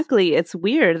things? Exactly. It's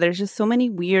weird. There's just so many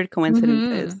weird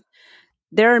coincidences.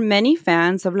 There are many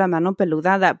fans of La Mano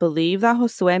Peluda that believe that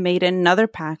Josue made another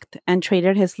pact and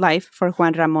traded his life for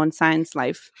Juan Ramon Sáenz's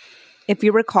life. If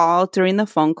you recall, during the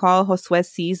phone call, Josue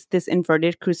sees this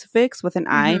inverted crucifix with an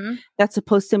eye that's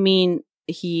supposed to mean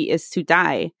he is to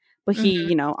die. But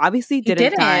he, obviously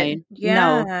didn't die.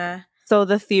 Yeah. No. So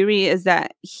the theory is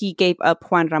that he gave up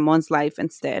Juan Ramon's life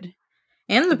instead.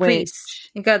 And the priest.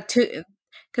 He got two,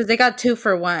 because they got 2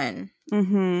 for 1.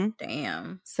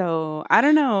 Damn. So, I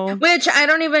don't know. Which I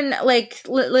don't even,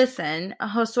 listen,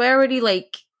 Josue already,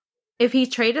 if he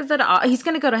traded that off, he's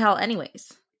going to go to hell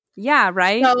anyways. Yeah,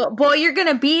 right? So, boy, you're going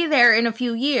to be there in a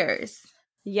few years.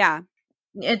 Yeah.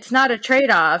 It's not a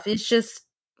trade-off. It's just,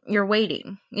 you're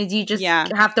waiting. You just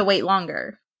have to wait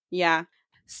longer. Yeah.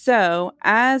 So,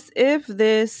 as if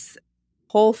this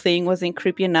whole thing wasn't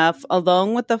creepy enough,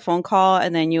 along with the phone call,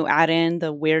 and then you add in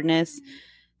the weirdness,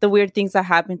 the weird things that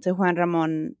happened to Juan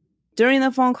Ramon during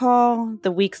the phone call,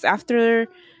 the weeks after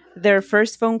their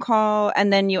first phone call,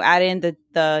 and then you add in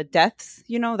the deaths,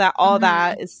 that all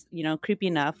that is, creepy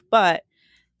enough. But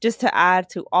just to add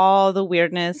to all the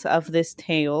weirdness of this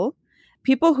tale,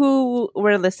 people who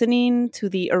were listening to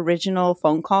the original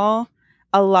phone call,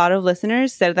 a lot of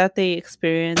listeners said that they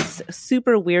experienced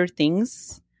super weird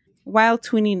things while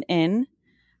tuning in.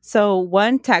 So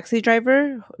one taxi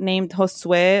driver named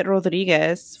Josue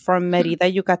Rodriguez from Merida,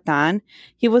 Yucatan,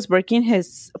 he was working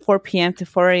his 4 p.m. to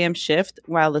 4 a.m. shift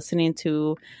while listening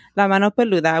to La Mano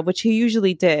Peluda, which he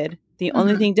usually did. The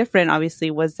only thing different, obviously,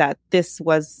 was that this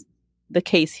was the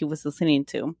case he was listening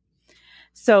to.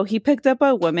 So he picked up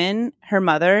a woman, her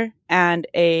mother, and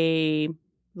a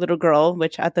little girl,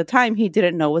 which at the time he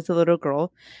didn't know was a little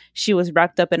girl. She was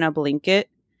wrapped up in a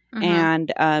blanket.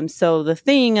 And so the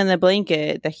thing in the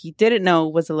blanket that he didn't know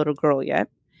was a little girl yet.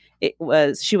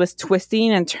 She was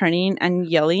twisting and turning and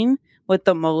yelling with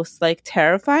the most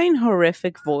terrifying,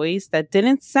 horrific voice that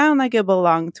didn't sound like it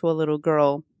belonged to a little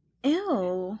girl.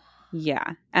 Ew.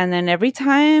 Yeah. And then every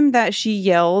time that she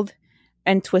yelled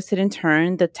and twisted and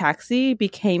turned, the taxi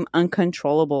became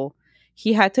uncontrollable.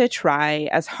 He had to try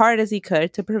as hard as he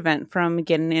could to prevent from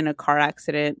getting in a car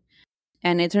accident.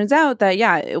 And it turns out that,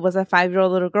 it was a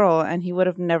 5-year-old little girl, and he would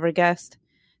have never guessed.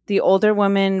 The older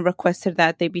woman requested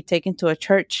that they be taken to a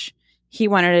church. He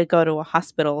wanted to go to a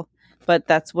hospital, but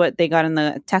that's what they got in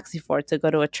the taxi for, to go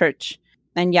to a church.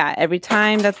 And every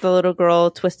time that the little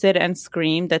girl twisted and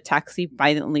screamed, the taxi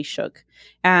violently shook.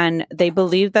 And they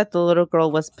believed that the little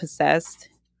girl was possessed.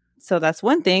 So that's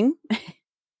one thing.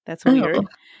 That's weird. Oh.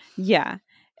 Yeah.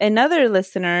 Another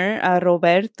listener,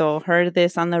 Roberto, heard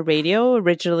this on the radio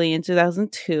originally in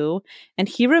 2002, and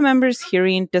he remembers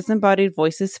hearing disembodied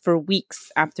voices for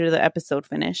weeks after the episode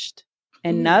finished.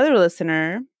 Another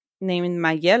listener named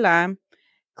Mayela,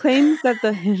 claims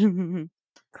that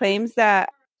claims that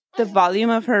the volume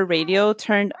of her radio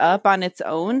turned up on its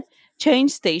own,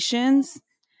 changed stations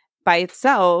by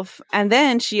itself, and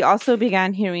then she also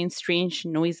began hearing strange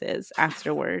noises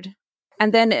afterward.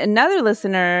 And then another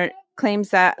listener claims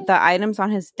that the items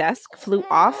on his desk flew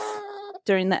off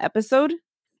during the episode.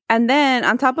 And then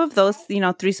on top of those,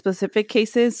 3 specific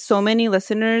cases, so many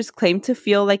listeners claim to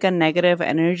feel like a negative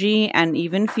energy and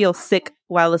even feel sick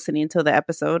while listening to the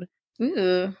episode.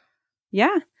 Ooh.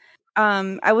 Yeah.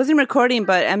 I wasn't recording,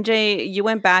 but MJ, you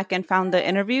went back and found the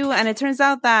interview, and it turns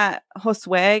out that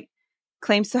Josue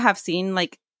claims to have seen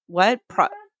rich or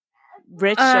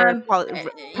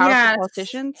powerful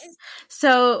politicians.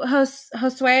 So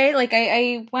Josue, like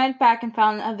I went back and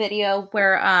found a video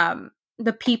where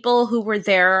the people who were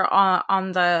there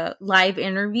on the live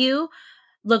interview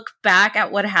look back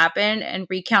at what happened and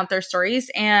recount their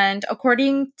stories. And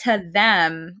according to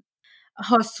them,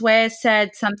 Josue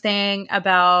said something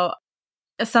along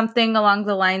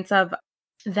the lines of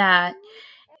that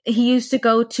he used to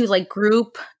go to like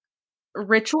group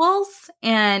rituals,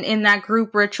 and in that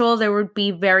group ritual there would be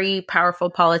very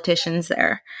powerful politicians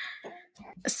there.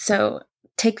 So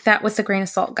take that with a grain of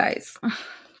salt, guys.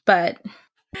 But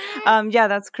yeah,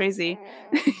 that's crazy.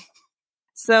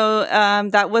 So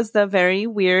that was the very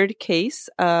weird case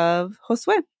of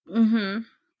Josue. Mm-hmm.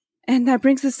 And that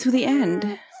brings us to the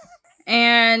end.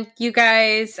 And you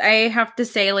guys, I have to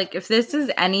say, like, if this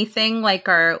is anything like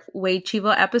our Way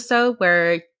Chivo episode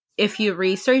where if you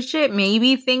research it,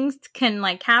 maybe things can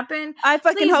like happen. I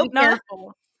fucking hope not.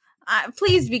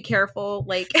 Please be careful.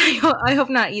 Like, I hope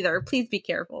not either. Please be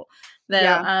careful.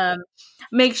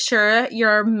 Make sure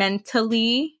you're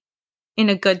mentally in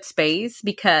a good space,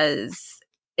 because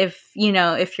if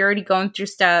you're already going through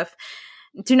stuff,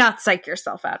 do not psych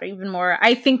yourself out even more.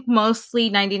 I think mostly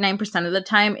 99% of the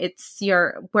time it's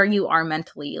where you are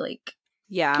mentally. Like,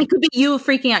 yeah, it could be you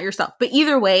freaking out yourself, but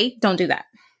either way, don't do that.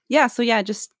 Yeah. So yeah,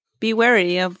 just be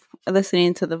wary of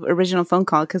listening to the original phone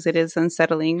call, because it is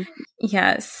unsettling.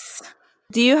 Yes.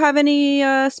 Do you have any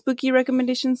spooky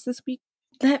recommendations this week?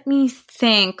 Let me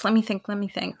think. I'm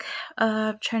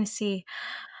trying to see.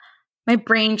 My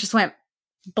brain just went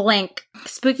blank.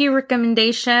 Spooky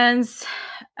recommendations.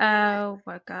 Oh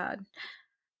my God.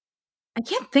 I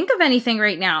can't think of anything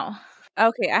right now.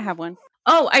 Okay, I have one.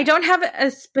 Oh, I don't have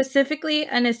a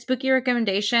spooky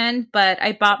recommendation, but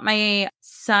I bought my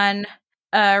son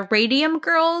Radium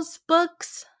Girls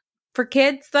books for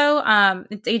kids, though.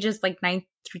 It's ages like 9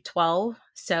 through 12.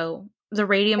 So the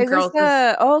Radium Girls.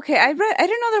 Okay, I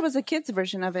didn't know there was a kids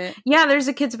version of it. Yeah, there's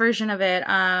a kids version of it.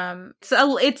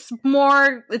 So it's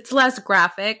less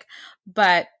graphic,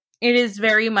 but it is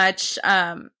very much,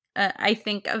 I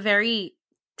think, a very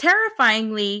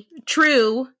terrifyingly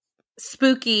true,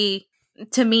 spooky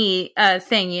to me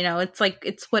thing.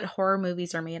 It's what horror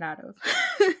movies are made out of.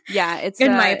 Yeah, it's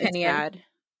in my opinion. It's sad.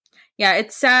 Yeah,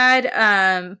 it's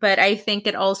sad, but I think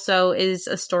it also is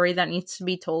a story that needs to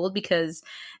be told, because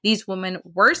these women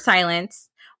were silenced,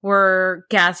 were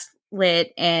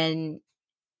gaslit, and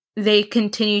they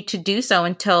continue to do so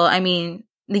until,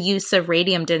 the use of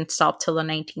radium didn't stop till the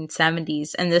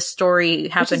 1970s. And this story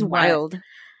happened wild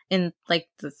in like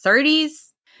the 30s,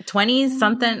 20s,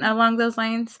 something along those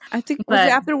lines. I think, was it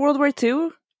after World War II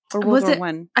or World War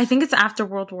I? I think it's after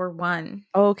World War I.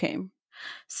 Oh, okay.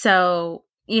 So,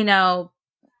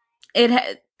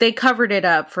 they covered it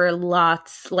up for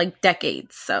lots, like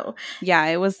decades. So yeah,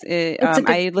 it was.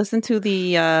 I listened to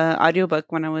the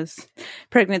audiobook when I was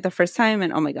pregnant the first time,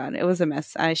 and oh my God, it was a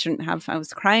mess. I shouldn't have. I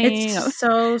was crying. It's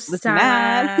so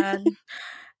sad.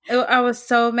 I was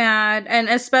so mad, and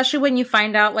especially when you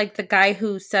find out, like, the guy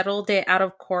who settled it out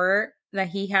of court, that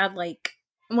he had like.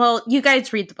 Well, you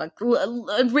guys read the book,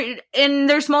 and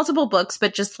there's multiple books,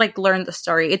 but just like learn the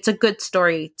story. It's a good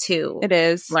story to. It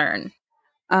is learn.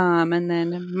 And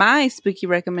then my spooky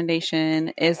recommendation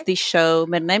is the show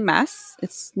Midnight Mass.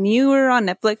 It's newer on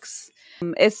Netflix.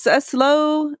 It's a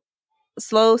slow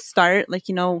start. Like,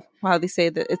 how they say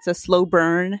that it's a slow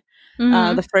burn.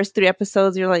 Mm-hmm. The first 3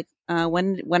 episodes, you're like,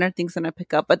 when are things going to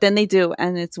pick up? But then they do,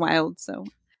 and it's wild. So,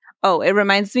 it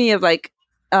reminds me of like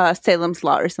Salem's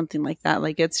Lot or something like that.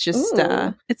 Like, it's just,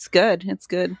 it's good. It's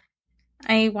good.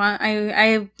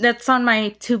 I that's on my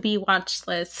to be watch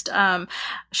list.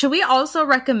 Should we also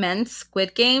recommend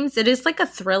Squid Games? It is like a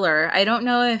thriller. I don't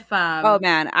know if oh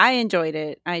man, I enjoyed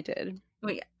it. I did.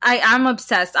 I'm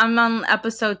obsessed. I'm on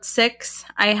episode 6.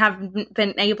 I haven't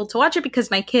been able to watch it because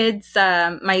my kids,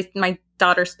 my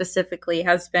daughter specifically,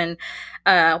 has been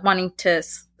wanting to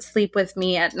sleep with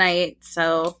me at night.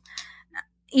 So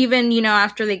even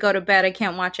after they go to bed, I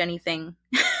can't watch anything.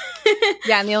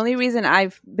 Yeah, and the only reason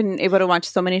I've been able to watch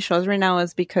so many shows right now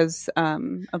is because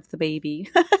of the baby.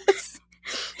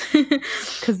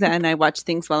 Because then I watch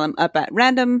things while I'm up at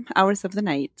random hours of the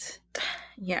night.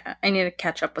 Yeah, I need to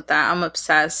catch up with that. I'm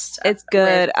obsessed. It's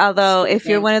good. Although, Squid if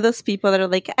you're Game. one of those people that are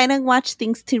like, I don't watch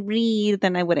things to read,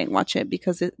 then I wouldn't watch it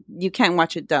because you can't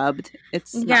watch it dubbed.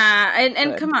 It's not and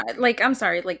good. come on, like, I'm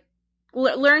sorry, like,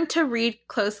 learn to read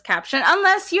closed caption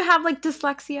unless you have like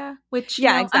dyslexia, which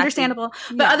exactly. Understandable.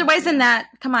 But otherwise than that,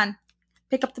 come on,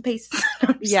 pick up the pace.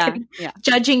 No, kidding.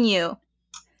 Judging you.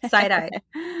 Side eye.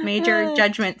 Major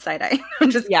judgment side eye.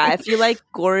 I'm just kidding. If you like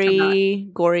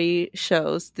gory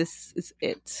shows, this is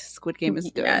it. Squid Game is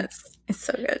good. Yes, it's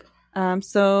so good.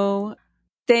 So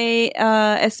stay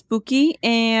spooky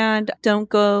and don't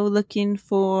go looking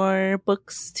for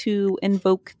books to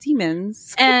invoke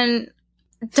demons. And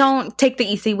don't take the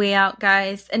easy way out,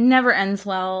 guys. It never ends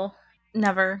well.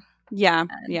 Never. Yeah.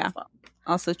 Well.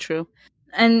 Also true.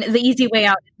 And the easy way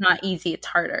out is not easy, it's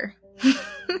harder.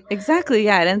 Exactly.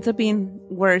 Yeah, it ends up being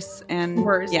worse and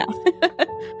worse. Yeah.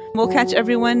 We'll catch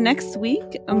everyone next week.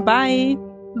 Bye.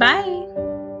 Bye.